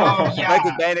 Oh, yeah. Like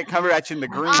with Benedict Cumberbatch in the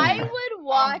green. I would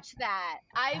watch that.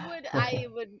 I'm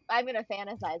gonna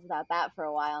fantasize about that for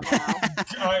a while now.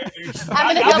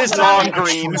 I'm gonna With go his put on long my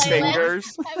green playlist.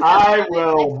 fingers. I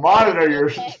will monitor your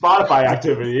Spotify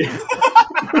activity.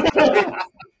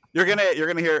 You're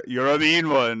gonna hear "You're a mean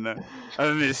one,"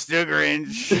 Mr.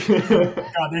 Grinch.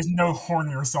 God, there's no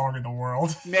hornier song in the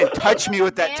world. Man, touch me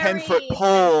with that Very 10-foot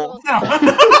pole. No.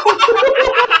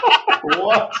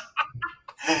 What?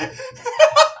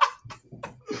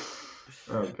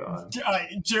 Oh, God.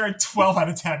 Jared, 12 out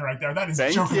of 10 right there. That is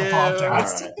Thank joke of the you. All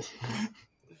podcast.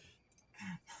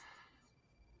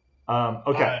 right.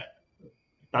 Okay.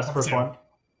 That's the number first 2. one.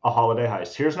 A Holiday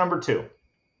Heist. Here's number 2.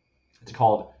 It's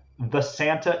called The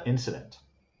Santa Incident.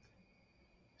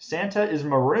 Santa is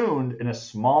marooned in a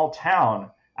small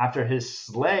town after his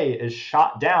sleigh is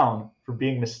shot down for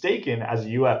being mistaken as a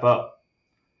UFO.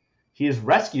 He is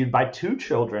rescued by 2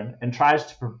 children and tries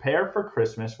to prepare for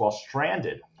Christmas while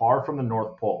stranded far from the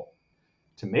North Pole.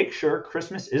 To make sure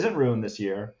Christmas isn't ruined this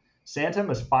year, Santa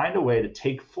must find a way to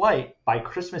take flight by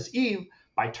Christmas Eve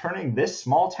by turning this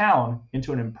small town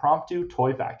into an impromptu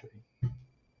toy factory.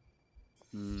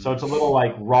 So it's a little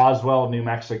like Roswell, New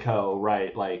Mexico,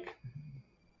 right? Like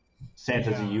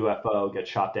Santa's a UFO, gets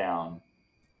shot down.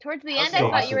 Towards the end, Still I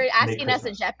thought has you to were make asking us a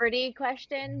Christmas. Jeopardy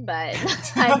question, but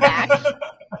I'm back.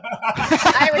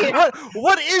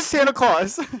 What is Santa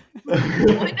Claus? No,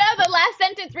 the last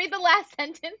sentence. Read the last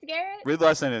sentence, Garrett. Read the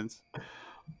last sentence.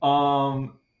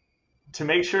 To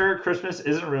make sure Christmas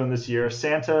isn't ruined this year,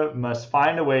 Santa must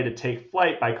find a way to take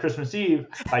flight by Christmas Eve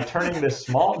by turning this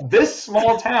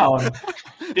small town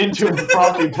into an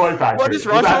impromptu toy factory. What is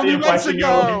that Roswell, the New inflection you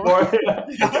were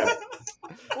Mexico? looking for?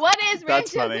 What is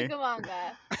That's Rancho funny.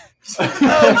 Cucamonga?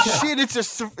 Oh shit!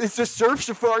 It's a surf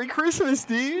safari Christmas,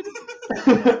 dude.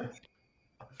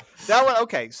 That one,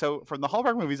 okay. So from the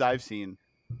Hallmark movies I've seen,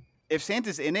 if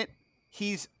Santa's in it,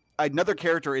 he's another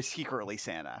character is secretly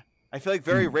Santa. I feel like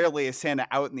very rarely is Santa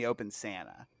out in the open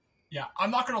Santa. Yeah,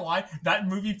 I'm not gonna lie. That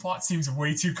movie plot seems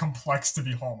way too complex to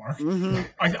be Hallmark. Mm-hmm.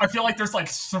 I feel like there's like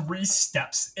 3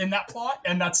 steps in that plot,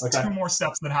 and that's Okay. 2 more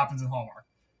steps than happens in Hallmark.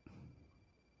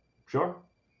 Sure,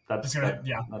 that's Just gonna,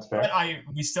 yeah. that's But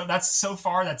fair. that's so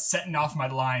far that's setting off my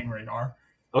lying radar.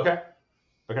 Okay.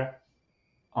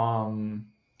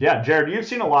 Yeah, Jared, you've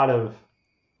seen a lot of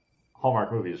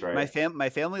Hallmark movies, right? My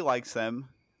family likes them.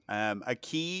 A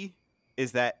key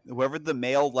is that whoever the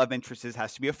male love interest is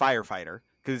has to be a firefighter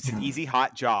because it's an easy,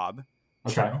 hot job.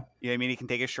 Okay. You know what I mean? He can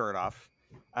take his shirt off.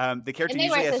 The character And they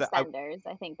usually wear has suspenders.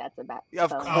 I think that's about. of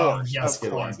so. course, yes, That's a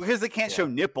good one. because they can't show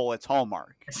nipple. It's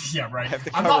Hallmark. Yeah, right. Have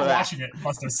to I'm cover not that. watching it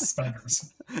unless there's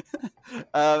suspenders.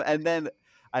 And then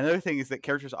another thing is that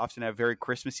characters often have very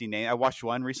Christmassy names. I watched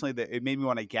one recently that it made me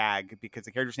want to gag because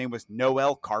the character's name was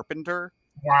Noel Carpenter.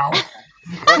 Wow.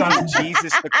 Fucking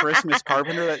Jesus the Christmas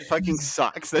Carpenter. That fucking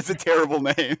sucks. That's a terrible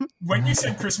name. When you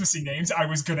said Christmassy names, I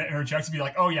was gonna interject and be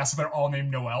like, "Oh yeah, so they're all named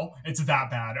Noel. It's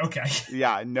that bad." Okay.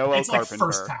 Yeah, Noel It's like Carpenter.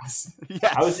 first pass.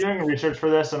 Yes. I was doing research for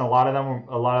this, and a lot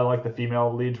of like the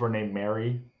female leads were named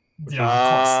Mary,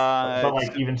 Yeah. but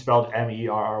like even spelled Merry.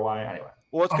 Anyway,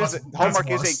 well, it's because Oh, that's Hallmark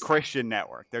is worse. a Christian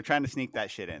network. They're trying to sneak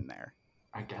that shit in there.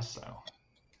 I guess so.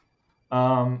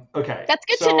 Okay. That's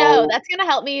good so- to know. That's gonna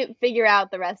help me figure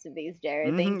out the rest of these,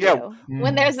 Jared. Mhm, Thank yeah. you.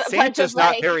 When there's a bunch Santa's of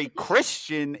not like, very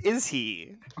Christian, is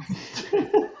he?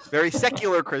 Very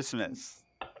secular Christmas.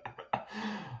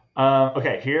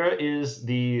 Okay, here is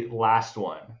the last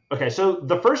one. Okay, so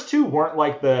the first 2 weren't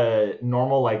like the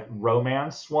normal like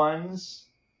romance ones,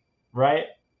 right?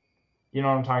 You know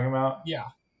what I'm talking about? Yeah.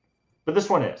 But this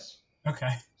one is. Okay.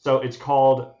 So it's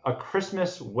called A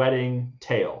Christmas Wedding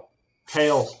Tale.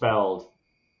 Tale spelled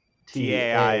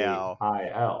T-A-I-L.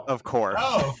 T-A-I-L. Of course.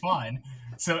 Oh, fun.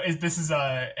 So this is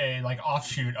a like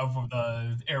offshoot of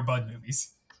the Air Bud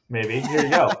movies. Maybe. Here you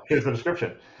go. Here's the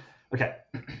description. Okay.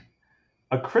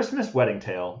 A Christmas Wedding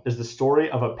Tale is the story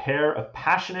of a pair of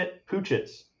passionate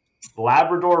pooches,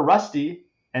 Labrador Rusty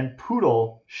and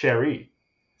Poodle Cherie,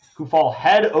 who fall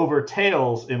head over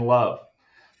tails in love.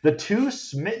 The 2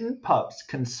 smitten pups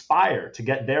conspire to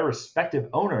get their respective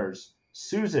owners,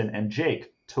 Susan and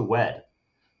Jake, to wed.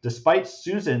 Despite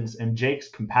Susan's and Jake's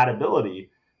compatibility,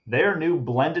 their new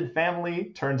blended family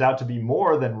turns out to be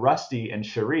more than Rusty and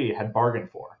Cherie had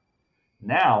bargained for.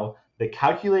 Now, the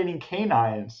calculating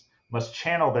canines must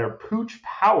channel their pooch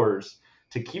powers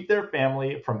to keep their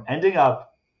family from ending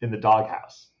up in the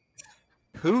doghouse.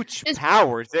 Pooch Does-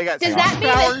 powers. They got does some that mean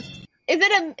powers. is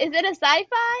it a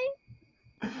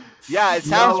sci-fi? Yeah, it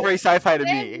sounds No. very sci-fi to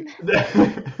me.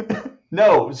 Then-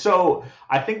 No, so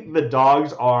I think the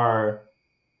dogs are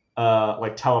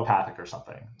like telepathic or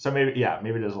something. So maybe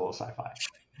it is a little sci-fi.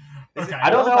 Okay. I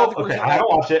don't know. Telepathic Okay, or I haven't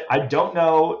watched it. I don't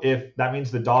know if that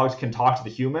means the dogs can talk to the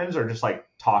humans or just like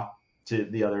talk to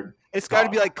the other. It's got to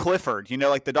be like Clifford. You know,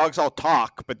 like the dogs all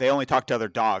talk, but they only talk to other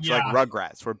dogs. Yeah. Like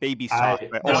Rugrats, where babies I- talk,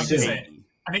 but no, only this is baby.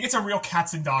 I think it's a real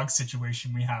cats and dogs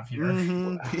situation we have here.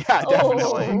 Mhm. Yeah,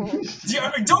 definitely.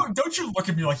 Oh. Don't you look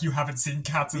at me like you haven't seen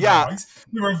Cats and Yeah. Dogs?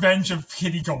 The Revenge of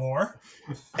Kitty Galore.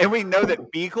 And we know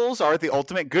that beagles are the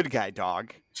ultimate good guy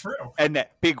dog, True. and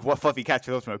that big fluffy cats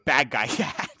are the ultimate bad guy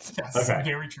cat. Yes, Okay.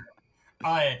 very true.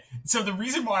 So the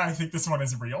reason why I think this one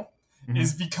is real Mhm.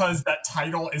 is because that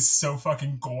title is so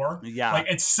fucking gore. Yeah. Like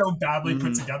it's so badly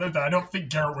put Mhm. together that I don't think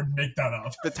Garrett would make that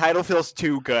up. The title feels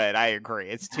too good. I agree.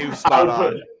 It's too I spot would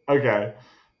on. put- Okay.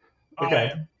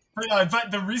 Okay.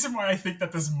 But the reason why I think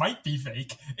that this might be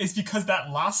fake is because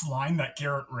that last line that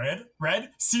Garrett read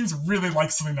seems really like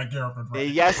something that Garrett would write.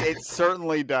 Yes, it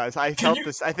certainly does. I felt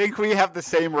this. I think we have the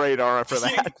same radar for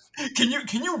that. Can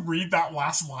you read that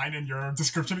last line in your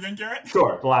description again, Garrett?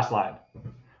 Sure, the last line.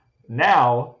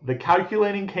 Now, the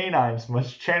calculating canines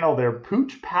must channel their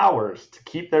pooch powers to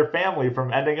keep their family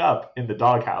from ending up in the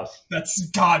doghouse. That's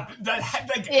God. That's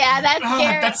Garrett.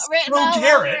 That's written so all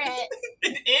Garrett. over it.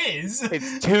 It is.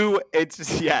 It's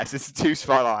too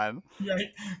spot on. Right.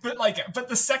 But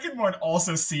the second one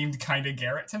also seemed kind of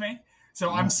Garrett to me. So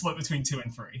I'm split between 2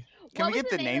 and 3. Can What we was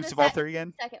get the name names of all three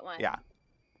again? Second one. Yeah.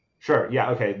 Sure, yeah,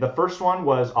 okay. The first one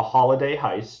was A Holiday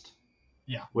Heist.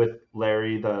 Yeah. With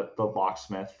Larry the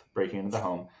locksmith breaking into the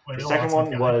home. Larry The the second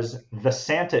locksmith one guy. was The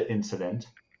Santa Incident,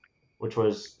 which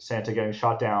was Santa getting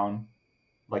shot down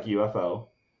like a UFO.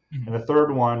 Mhm. And the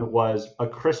third one was A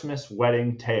Christmas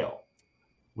Wedding Tale,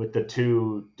 with the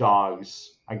 2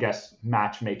 dogs, I guess,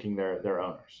 matchmaking their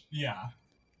owners. Yeah.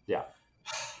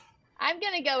 I'm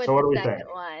gonna go with So what do we the second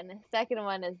think? one. Second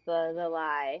one is the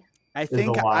lie. I the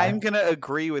think lie. I'm gonna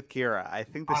agree with Kira. I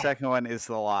think the I- second one is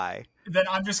the lie. Then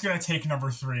I'm just gonna take number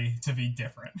 3 to be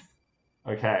different.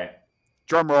 Okay.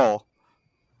 Drum roll.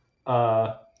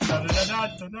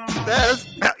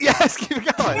 Da-da-da-da-da-da. Yes, keep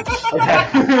going.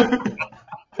 Okay.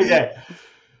 Okay.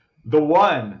 The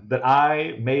one that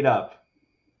I made up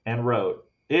and wrote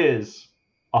is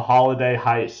A Holiday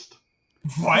Heist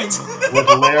What? with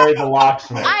Larry the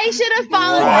locksmith. I should have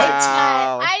followed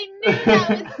Wow. that. I knew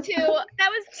that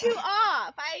was too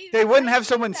off. They wouldn't I have knew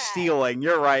someone that. stealing.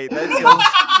 You're right. That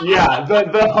feels- Yeah,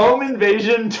 the home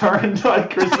invasion turned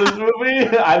like Christmas movie.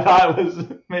 I thought it was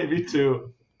maybe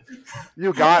too.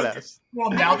 you got us. Well,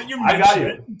 now that you I got mention you.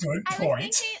 it, good I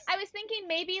point. was thinking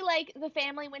maybe like the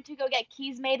family went to go get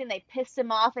keys made and they pissed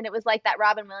him off, and it was like that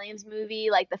Robin Williams movie,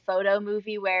 like the photo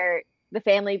movie where the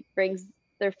family brings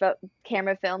their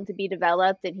camera film to be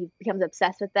developed and he becomes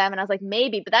obsessed with them. And I was like,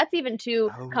 maybe, but that's even too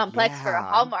Oh, complex for a yeah.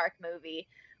 Hallmark movie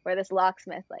where this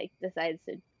locksmith like decides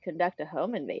to conduct a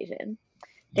home invasion.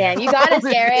 Dan, you got us,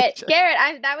 Home Garrett. invasion.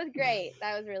 Garrett, that was great.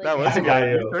 That was really That good. was I got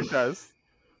good. you. It does.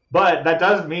 But that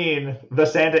does mean the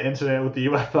Santa incident with the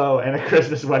UFO and A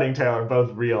Christmas Wedding Tale are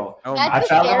both real. Oh That's my I the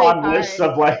found them scary on part. lists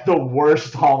of like the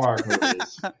worst Hallmark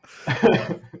movies.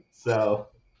 So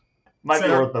might be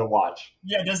So- worth a watch.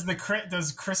 Yeah,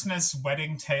 does Christmas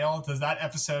Wedding Tale, does that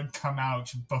episode come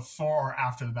out before or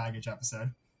after the baggage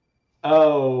episode?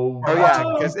 Oh, Oh yeah,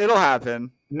 because it'll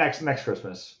happen. next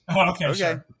Christmas. Oh, okay, Okay.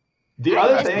 sure. The I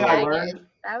other missed thing I Baggage. learned.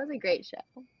 That was a great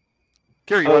show.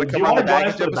 Kira, you Oh, want do to you come on want the to join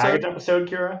us baggage for the baggage episode? episode,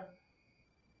 Kira?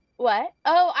 What?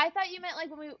 Oh, I thought you meant like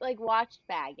when we like watched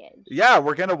Baggage. Yeah,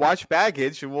 we're gonna watch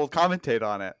baggage and we'll commentate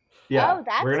on it. Yeah, Oh,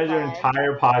 that's we're gonna do an fun.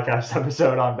 entire podcast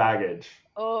episode on baggage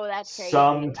Oh, that's crazy.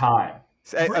 sometime.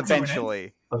 We're doing it.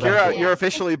 Eventually. Kira, Eventually. you're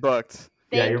officially booked.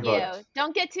 Yeah, Thank you're you. booked.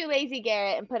 Don't get too lazy,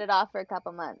 Garrett, and put it off for a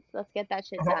couple months. Let's get that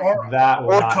shit done. Or That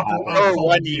will Or a not couple happen. of- Oh,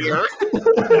 1 year.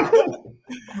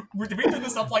 Did we do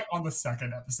this up like on the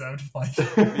second episode? Like,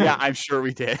 Yeah, I'm sure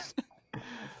we did.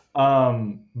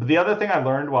 But the other thing I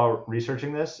learned while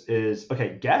researching this is,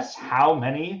 okay, guess how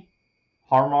many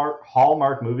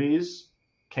Hallmark movies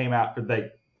came out, or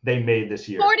they made this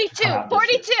year? 42, Come out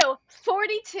this year.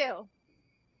 42.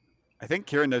 I think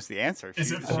Kira knows the answer. Is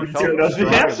She- it she 42? felt Kira knows the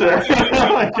strong answer. about it.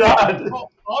 Oh my god.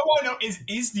 well, all I want to know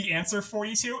is the answer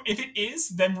 42? If it is,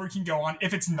 then we can go on.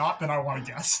 If it's not, then I want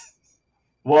to guess.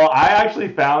 Well, I actually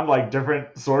found like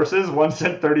different sources. One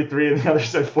said 33 and the other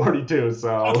said 42. So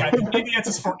Okay, and the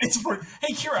answer's it's for.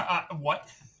 Hey, Kira, what?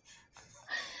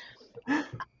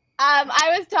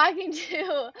 I was talking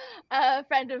to a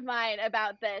friend of mine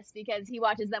about this because he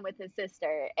watches them with his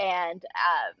sister, and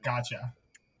Gotcha.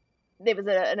 it was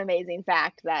an amazing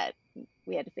fact that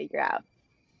we had to figure out.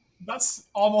 That's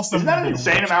almost isn't that an movie.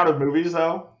 insane amount of movies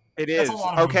though? It That's is. a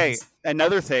lot of Okay, movies.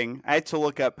 another thing. I had to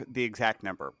look up the exact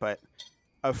number, but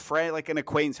a friend, like an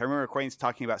acquaintance, I remember an acquaintance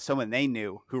talking about someone they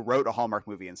knew who wrote a Hallmark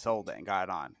movie and sold it and got it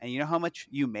on. And you know how much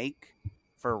you make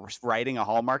for writing a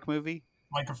Hallmark movie?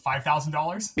 Like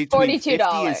 $5,000? Between 50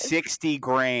 $42. and 60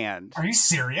 grand. Are you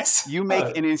serious? You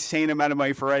make an insane amount of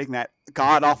money for writing that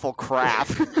god awful crap.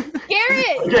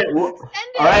 Garrett, Okay, well, send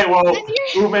it. all right. Well, Send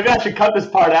your- ooh, maybe I should cut this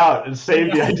part out and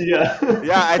save the idea.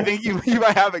 Yeah, I think you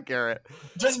might have it, Garrett.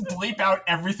 Just bleep out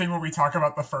everything when we talk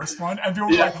about the first one, and people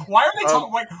will Yeah. be like, "Why are they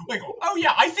talking like? Oh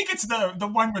yeah, I think it's the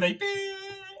one where they."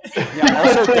 Yeah,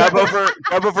 also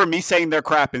dub over me saying they're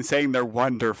crap and saying they're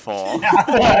wonderful.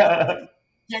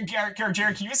 Yeah, Jared, can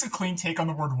you give us a clean take on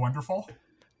the word "wonderful"?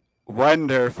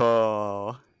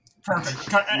 Wonderful. Perfect.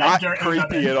 Not Garrett, edit that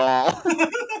creepy in. at all.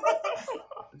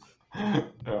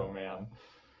 Oh man.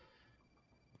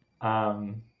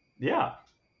 Yeah,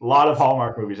 a lot of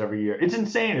Hallmark movies every year. It's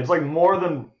insane. It's like more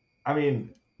than, I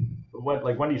mean,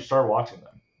 when do you start watching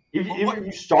them? If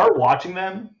you start watching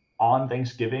them on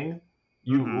Thanksgiving,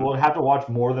 you will have to watch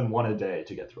more than one a day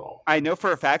to get through all. I know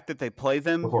for a fact that they play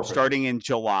them starting in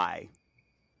July.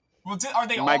 Well, are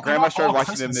they My all, grandma started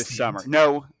watching Christmas them this themed? summer.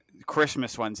 No,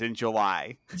 Christmas ones in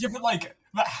July. Yeah, but like,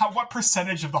 what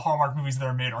percentage of the Hallmark movies that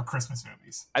are made are Christmas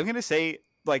movies? I'm gonna say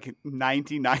like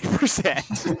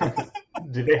 99%.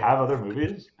 Do they have other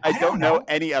movies? I don't know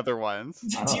any other ones.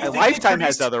 Do you think Lifetime they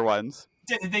has produced- other ones.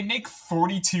 Did they make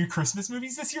 42 Christmas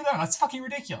movies this year? Though that's fucking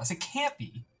ridiculous. It can't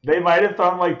be. They might have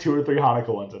found like 2 or 3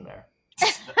 Hanukkah ones in there.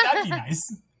 That'd be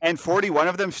nice. And 41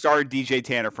 of them starred DJ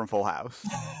Tanner from Full House.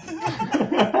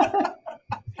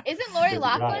 Isn't Lori Right.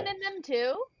 Loughlin in them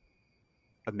too?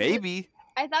 Maybe.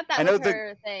 I thought I that know was the-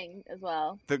 her thing as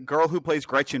well. The girl who plays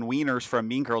Gretchen Wieners from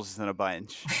Mean Girls is in a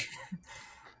bunch.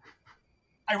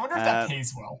 I wonder if that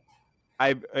pays well.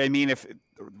 I mean, if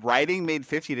writing made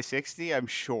 50 to 60, I'm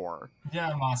sure. Yeah,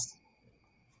 it must.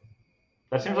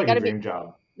 That seems like Gotta a be- dream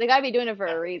job. They gotta be doing it for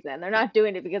a reason. They're not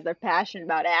doing it because they're passionate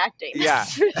about acting. Yeah.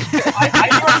 I do it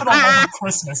for the love of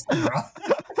Christmas, Kira.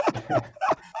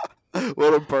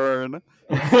 What a burn.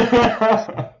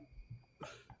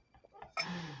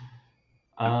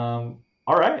 All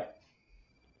right.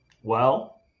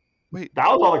 Well, Wait. that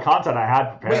was all the content I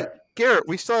had prepared. Wait, Garrett,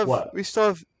 we still have. What?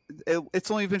 It's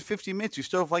only been 50 minutes. You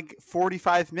still have like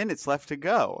 45 minutes left to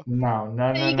go. No.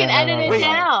 So you can edit it Wait.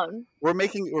 down. We're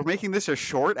making this a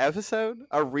short episode,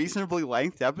 a reasonably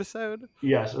length episode.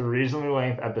 Yes, a reasonably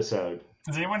length episode.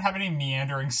 Does anyone have any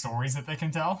meandering stories that they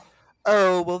can tell?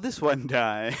 Oh well, this one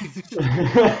time.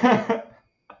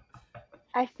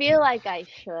 I feel like I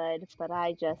should, but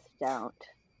I just don't.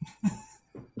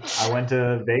 I went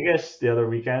to Vegas the other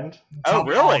weekend. Tell Oh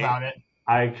me all really? about it.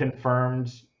 I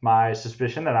confirmed my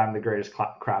suspicion that I'm the greatest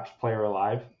craps player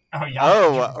alive. Oh yeah.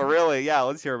 Oh really? Yeah.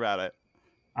 Let's hear about it.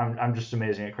 I'm just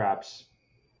amazing at craps.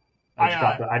 I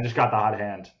I just got the hot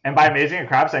hand. And by amazing at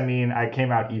craps, I mean I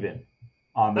came out even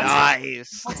on this.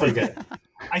 Nice. That's Pretty like- good.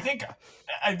 I think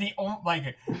the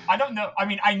only I don't know. I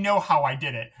mean, I know how I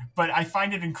did it, but I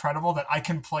find it incredible that I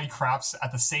can play craps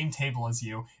at the same table as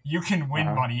you. You can win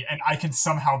Uh-huh. money, and I can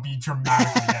somehow be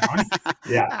dramatically down.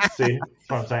 Yeah, see? That's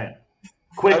what I'm saying.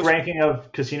 Quick I was- ranking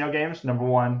of casino games. Number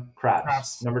 1, craps.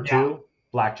 Craps, Number yeah. 2,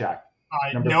 blackjack.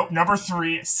 Nope. Number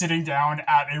 3, sitting down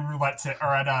at a roulette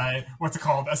or at a what's it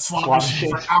called, a slot Slot machine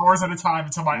for machine. hours at a time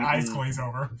until my eyes glaze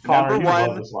over. Connor, Number you love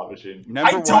one. the slot machine.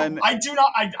 Number one.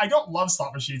 I don't love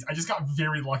slot machines. I just got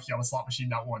very lucky on a slot machine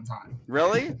that one time.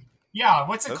 Really? Yeah,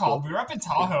 what's it That's called? cool. We were up in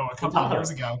Tahoe a couple of Tahoe. years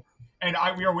ago, and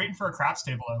we were waiting for a craps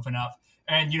table to open up,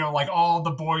 and like all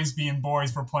the boys being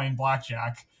boys were playing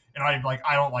blackjack, and I'm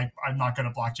not good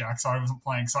at blackjack, so I wasn't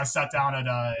playing. So I sat down at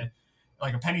a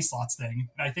penny slots thing,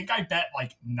 and I think I bet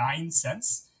like 9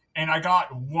 cents, and I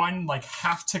got one like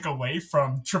half tick away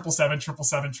from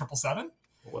 777.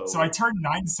 Whoa. So I turned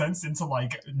 9 cents into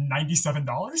like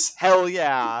 $97. Hell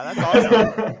yeah. That's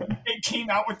awesome. It came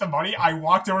out with the money. I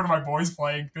walked over to my boys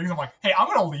playing things. I'm like, hey, I'm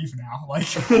gonna leave now.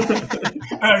 Like,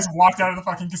 and I just walked out of the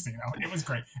fucking casino. It was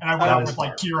great. And I went That out is with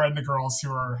like Kira and the girls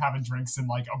who are having drinks in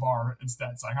like a bar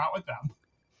instead. So I hung out with them.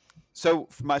 So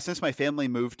since my family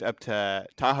moved up to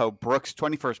Tahoe, Brooke's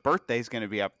 21st birthday is going to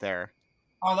be up there.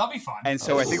 Oh, that'll be fun. And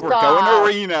so I think we're Stop.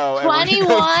 going to Reno. and we're gonna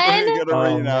 21? go to Oh,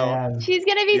 Reno. man. She's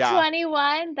gonna be Yeah.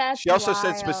 21. That's She also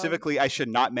said wild. specifically I should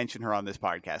not mention her on this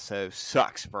podcast. So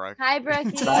sucks, Brooke. Hi, Brookie.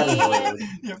 That is weird.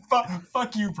 Yeah,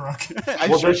 fuck you, Brooke.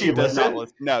 I'm Well, sure does she she does not listen?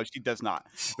 listen. No, she does not.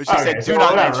 But she Okay, said, so do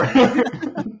not mention her.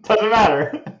 whatever. Doesn't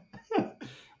matter.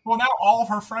 Well, now all of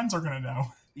her friends are gonna know.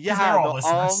 Yeah, they're all they'll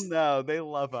all listeners. know. They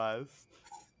love us.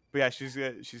 But yeah, she's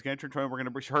gonna turn 20. We're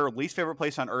gonna bring her least favorite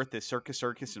place on earth is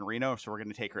Circus in Reno, so we're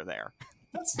gonna take her there.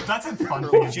 That's a fun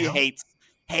thing to She do.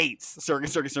 hates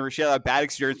Circus in Reno. She had a bad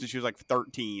experience when she was like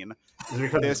 13. Is it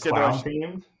because They it's said clown those-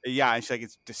 themed? Yeah, and she's like,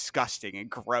 it's disgusting and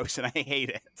gross, and I hate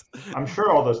it. I'm sure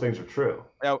all those things are true.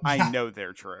 Oh, I know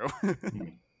they're true. Do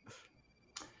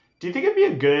you think it'd be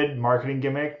a good marketing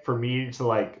gimmick for me to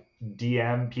like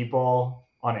DM people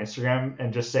on Instagram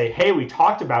and just say, "Hey, we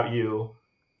talked about you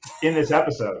in this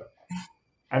episode,"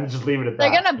 and just leave it at that? They're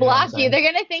gonna You know what block I'm you. saying?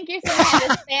 They're gonna think you're some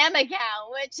kind of spam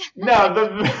account, which No,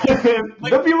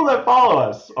 the people that follow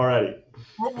us already.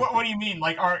 What do you mean?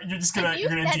 Like, you're just if gonna you you're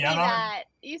gonna sent me DM them? that.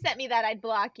 You sent me that, I'd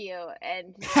block you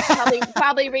and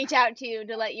probably reach out to you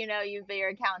to let you know your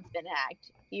account's been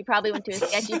hacked. You probably went to a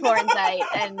sketchy porn site,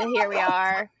 and here we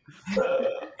are.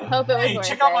 Hope it was Hey, worth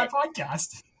check out my it.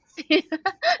 podcast. Be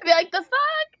like, the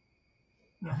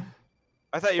fuck?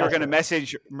 I thought you were That's going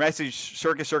to message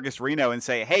Circus Reno and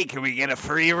say, "Hey, can we get a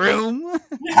free room?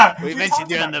 Yeah, We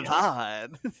mentioned you on the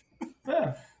pod."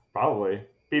 Yeah, probably.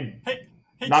 Be Hey,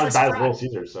 not Chris as bad as Pratt. Little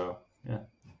Caesars, so yeah.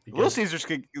 Be Little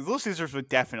good. Caesars would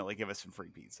definitely give us some free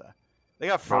pizza. They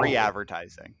got free Probably.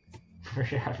 advertising.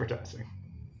 Free advertising.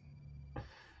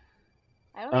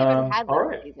 I don't even have all Little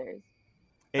right. Caesars.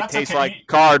 It That's tastes okay. like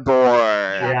cardboard.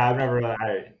 Yeah, I've never.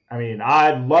 I mean,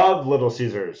 I love Little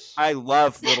Caesars. I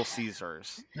love Little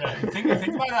Caesars. Yeah, think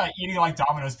about eating like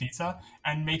Domino's pizza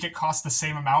and make it cost the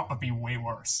same amount but be way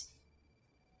worse.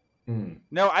 Mm.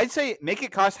 No, I'd say make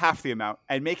it cost half the amount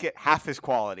and make it half as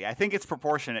quality. I think it's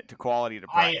proportionate to quality to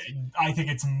price. I think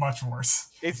it's much worse.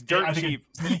 It's dirt I think cheap.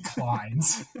 it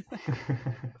declines.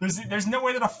 There's no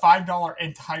way that a $5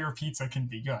 entire pizza can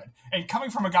be good. And coming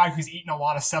from a guy who's eaten a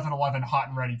lot of 7-Eleven hot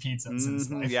and ready pizzas in his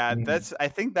Mhm, life. yeah, I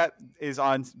think that is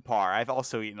on par. I've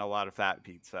also eaten a lot of that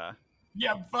pizza.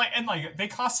 Yeah, but they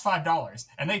cost $5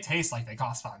 and they taste like they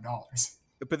cost $5.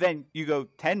 But then you go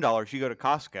 $10, you go to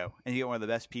Costco and you get one of the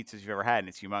best pizzas you've ever had, and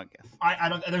it's humongous. I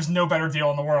don't. There's no better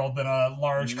deal in the world than a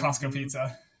large Costco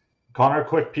pizza. Connor,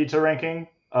 quick pizza ranking.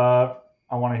 I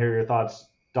want to hear your thoughts.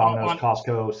 Domino's, on-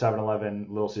 Costco, 7-Eleven,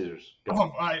 Little Caesars.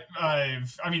 Go. I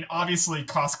mean, obviously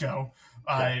Costco.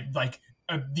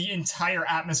 The entire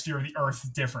atmosphere of the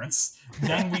Earth difference.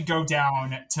 Then we go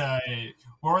down to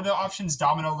what were the options?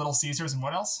 Domino, Little Caesars, and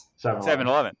what else? 7-Eleven.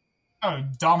 7-Eleven. Oh,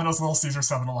 Domino's, Little Caesars,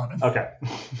 7-Eleven. Okay.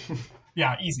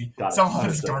 Yeah, easy. Got it. 7-Eleven is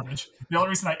Understood. garbage. The only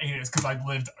reason I ate it is because I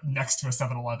lived next to a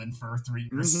 7-Eleven for 3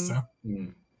 years. Mhm. So,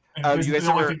 Mm. and Oh, it was you guys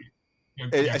the only ever- thing- Yeah,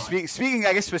 go ahead. Speaking,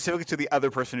 I guess, specifically to the other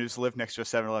person who's lived next to a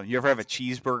 7-Eleven, you ever have a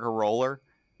cheeseburger roller?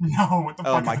 No, what the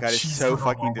Oh fuck my is a god, it's so cheeseburger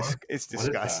fucking roller? it's What is that?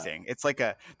 disgusting. It's like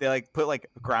they put like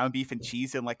ground beef and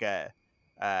cheese in like a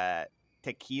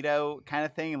taquito kind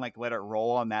of thing and like let it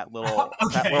roll on that little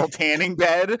Okay. tanning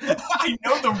bed. I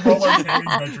know the roller canning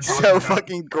that you're talking So about.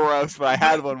 fucking gross, but I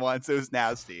had one once. It was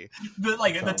nasty. The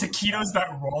taquitos that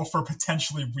roll for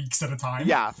potentially weeks at a time.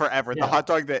 Yeah, forever. Yeah. The hot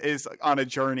dog that is on a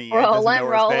journey and doesn't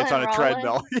know where it's on a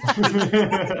treadmill.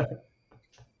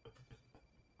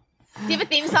 Do you have a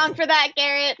theme song for that,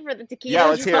 Garrett? For the taquitos? Yeah,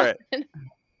 let's hear it.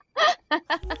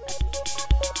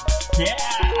 Yeah.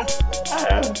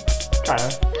 Kind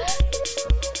of.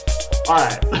 All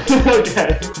right.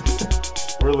 Okay.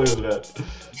 We're losing it.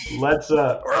 Let's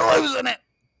We're losing it.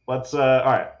 all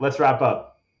right. Let's wrap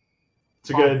up. It's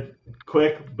a good,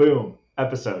 quick, boom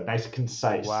episode. Nice and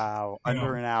concise. Wow, Yeah.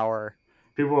 under an hour.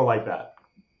 People will like that.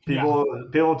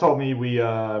 People told me we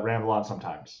ramble on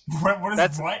sometimes. What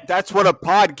is what? That's what a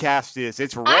podcast is.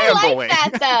 It's I rambling. like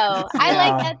that though. I Yeah.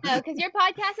 like that though, because your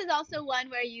podcast is also one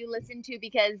where you listen to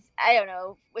because I don't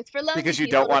know, it's for lonely Because you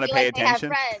people don't that wanna feel pay like they have attention?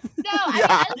 friends. No, Yeah.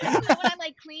 I listen to it when I'm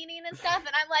like cleaning and stuff,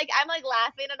 and I'm like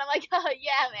laughing, and I'm like, oh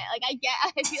yeah, man, like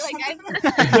I feel like I'm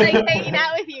like hanging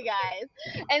out with you guys,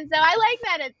 and so I like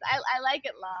that. I like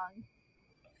it long.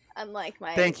 Unlike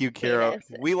my Thank you, Kira.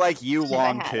 penis. We like you If I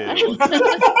long had too. one.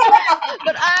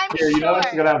 But I'm Here, you know what's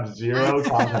short. gonna have zero I'm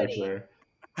context Jody. there.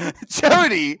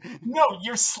 Jody. No,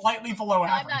 you're slightly below I'm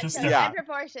average. not Just short. Yeah. I'm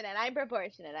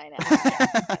proportionate. I know.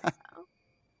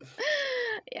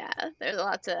 Yeah, there's a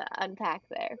lot to unpack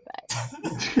there, but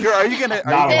Kira, are you gonna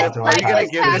Not a lot to are you gonna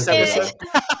unpack. give this Package.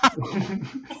 episode?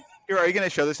 Kira, are you gonna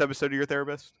show this episode to your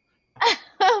therapist?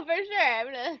 oh, for sure, I'm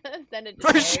gonna send it to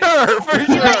For Terry. sure, for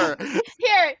Be like, sure.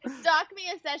 Here, dock me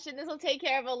a session. This will take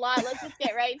care of a lot. Let's just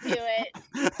get right to it.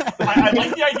 I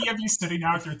like the idea of you sitting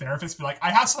down with your therapist, be like, I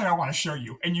have something I want to show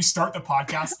you, and you start the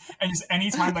podcast, and just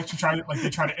anytime like they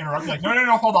try to interrupt, you're like,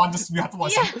 no, hold on, just you have to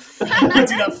listen. Yeah. You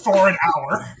do that for an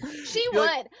hour. She You're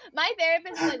like- would. My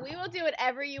therapist is like, we will do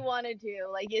whatever you want to do.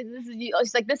 Like,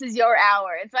 she's like, this is your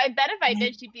hour. And so I bet if I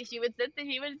did, she would sit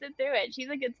through it. She's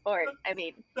a good sport. I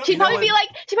mean, she'd You know probably be what?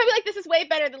 like, this is way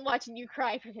better than watching you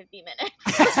cry for 50 minutes.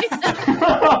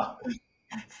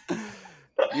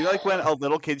 You like when a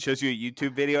little kid shows you a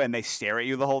YouTube video and they stare at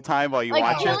you the whole time while you Like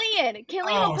watch it?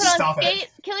 Killian Oh, will put on stop it. skate.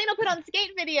 Killian will put on skate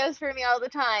videos for me all the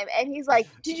time, and he's like,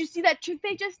 "Did you see that trick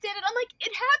they just did?" And I'm like,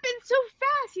 "It happened so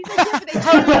fast." He's like,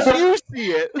 "Yeah, but How did you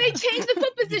see it? they changed the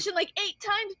foot position like 8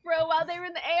 times, bro, while they were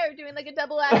in the air doing like a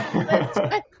double action twist."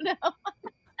 No, I'm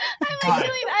like, God.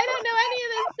 Killian, I don't know any of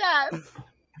this stuff.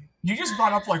 You just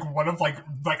brought up like one of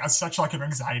such an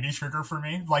anxiety trigger for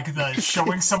me, like the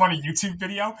showing someone a YouTube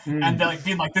video and they're like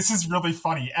being like, "This is really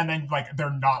funny," and then like they're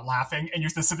not laughing, and you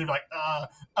just sit there like,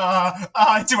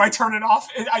 do I turn it off?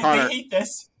 Connor. They hate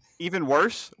this. Even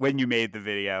worse, when you made the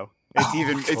video.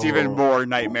 It's even Oh. more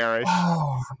nightmarish.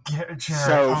 Oh, Jared.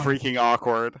 So freaking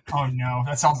awkward. Oh no,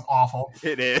 that sounds awful.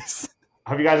 It is.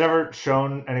 Have you guys ever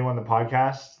shown anyone the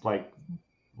podcast like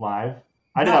live?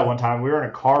 I did that one time. We were in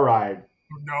a car ride,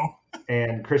 No.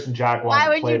 and Chris and Jack Why wanted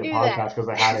would to play you the do that? podcast because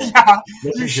they had it. Yeah,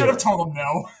 Listen you to should have it. told them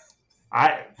no.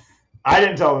 I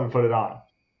didn't tell them to put it on.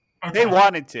 Okay. They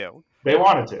wanted to. They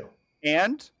wanted to.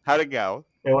 And how'd it go?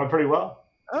 It went pretty well.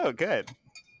 Oh, good.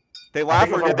 They I laugh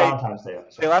think it or was did our they? Valentine's Day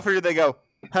episode. They laugh or did they go?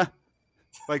 Huh?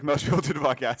 Like most people do the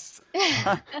podcast.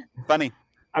 Funny.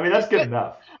 I mean, that's good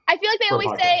enough. I feel like they For a always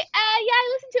podcast. say, yeah, I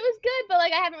listened to it, was good, but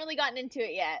like I haven't really gotten into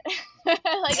it yet. Like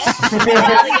I really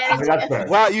get I mean, that's into fair.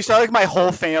 Wow, you sound like my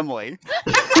whole family.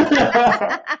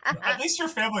 At least your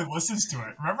family listens to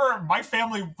it. Remember, my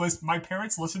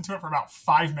parents listened to it for about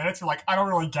 5 minutes. They're like, I don't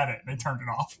really get it. And they turned it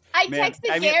off. I Man,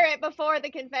 texted I mean- Garrett before the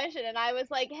confession, and I was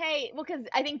like, hey, well, because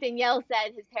I think Danielle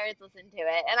said his parents listened to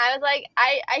it. And I was like,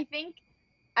 I think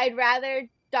I'd rather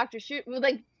Dr.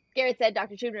 Garrett said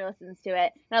Dr. Schubner listens to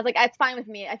it. And I was like, that's fine with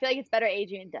me. I feel like it's better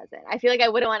Adrian does it. I feel like I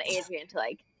wouldn't want Adrian to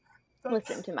like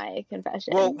listen to my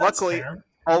confession. Well, That's luckily, fair.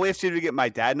 all we have to do to get my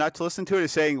dad not to listen to it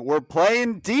is saying, we're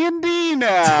playing D&D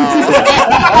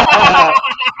now.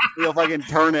 He'll fucking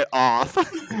turn it off.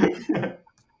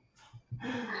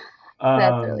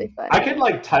 That's really funny. I could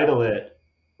like title it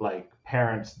like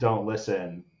 "Parents Don't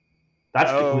Listen." That's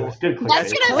Oh. good.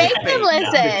 That's clickbait. gonna make them clickbait.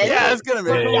 listen. Yeah, it's going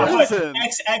to make Yeah, me but listen.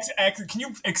 XXX. Can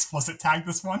you explicit tag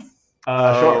this one?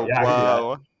 Sure. Yeah, I can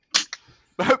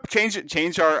do whoa.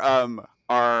 Change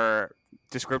our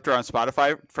descriptor on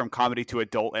Spotify from comedy to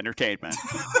adult entertainment.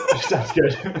 that. Sounds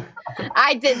good.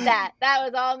 I did that. That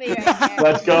was all me right there.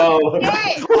 Let's go. Garrett,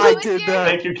 I what did was that.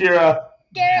 Thank you, Kira.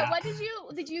 Garrett, what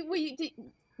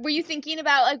were you thinking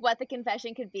about like what the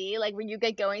confession could be? Like were you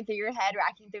like going through your head,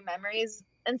 racking through memories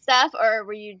and stuff, or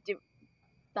were you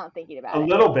not thinking about A it?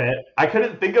 little bit. I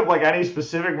couldn't think of like any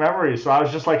specific memories, so I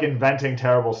was just like inventing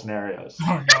terrible scenarios.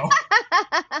 Oh no.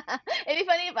 It'd be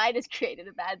funny if I just created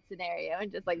a bad scenario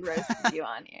and just like roasted you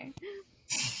on here.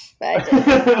 But I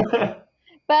did.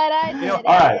 But I did all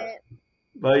right.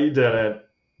 But you did it.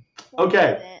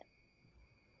 Okay.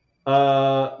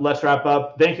 Let's wrap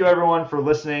up. Thank you everyone for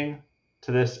listening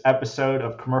to this episode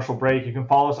of Commercial Break. You can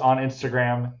follow us on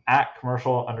Instagram at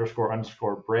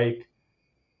commercial__break.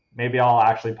 Maybe I'll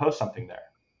actually post something there.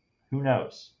 Who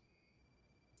knows?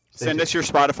 Stay Send tuned. us your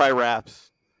Spotify raps.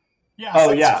 Yeah. Oh,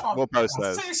 send us yeah. your phone- We'll post yeah,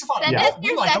 those. send us your phone- Send Yeah. us We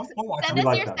your like sex, them. We'll watch send them. We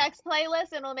us like your them. sex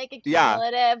playlist and we'll make a Yeah.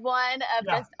 cumulative one of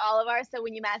Yeah. just all of ours. So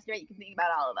when you masturbate, you can think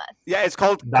about all of us. Yeah, it's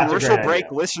called That's a Commercial great Break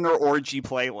idea. Listener Orgy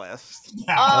Playlist.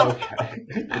 Yeah. Oh, Okay.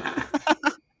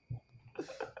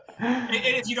 And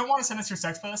if you don't want to send us your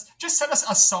sex playlist, just send us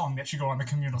a song that should go on the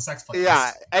communal sex playlist.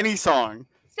 Yeah, any song.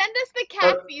 send us the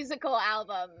Cats musical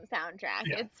album soundtrack.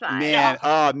 Yeah. It's fine. Man,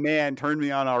 oh man, turn me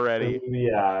on already.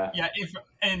 Yeah. Yeah.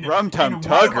 Rum Tum and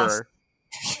one of us- Tugger.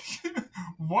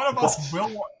 One of us will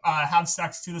have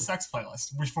sex to the sex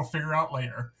playlist, which we'll figure out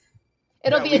later.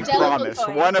 It'll Yeah, be we a Jellicle Promise,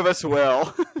 choice. one of us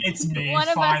will. It's me. One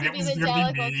of Fine. us It will be was the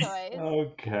gonna be Jellicle me. choice.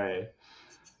 Okay.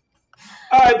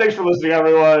 All right. Thanks for listening,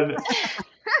 everyone.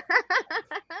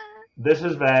 This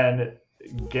has been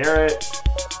Garrett,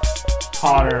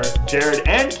 Connor, Jared,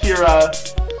 and Kira.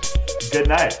 Good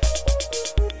night.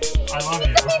 I love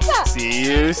you. Pizza! See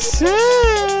you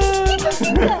soon.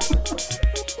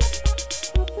 Pizza!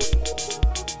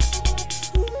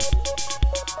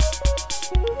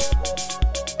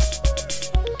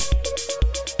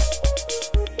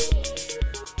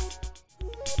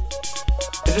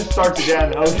 It just starts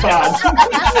again. Oh,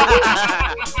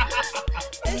 God.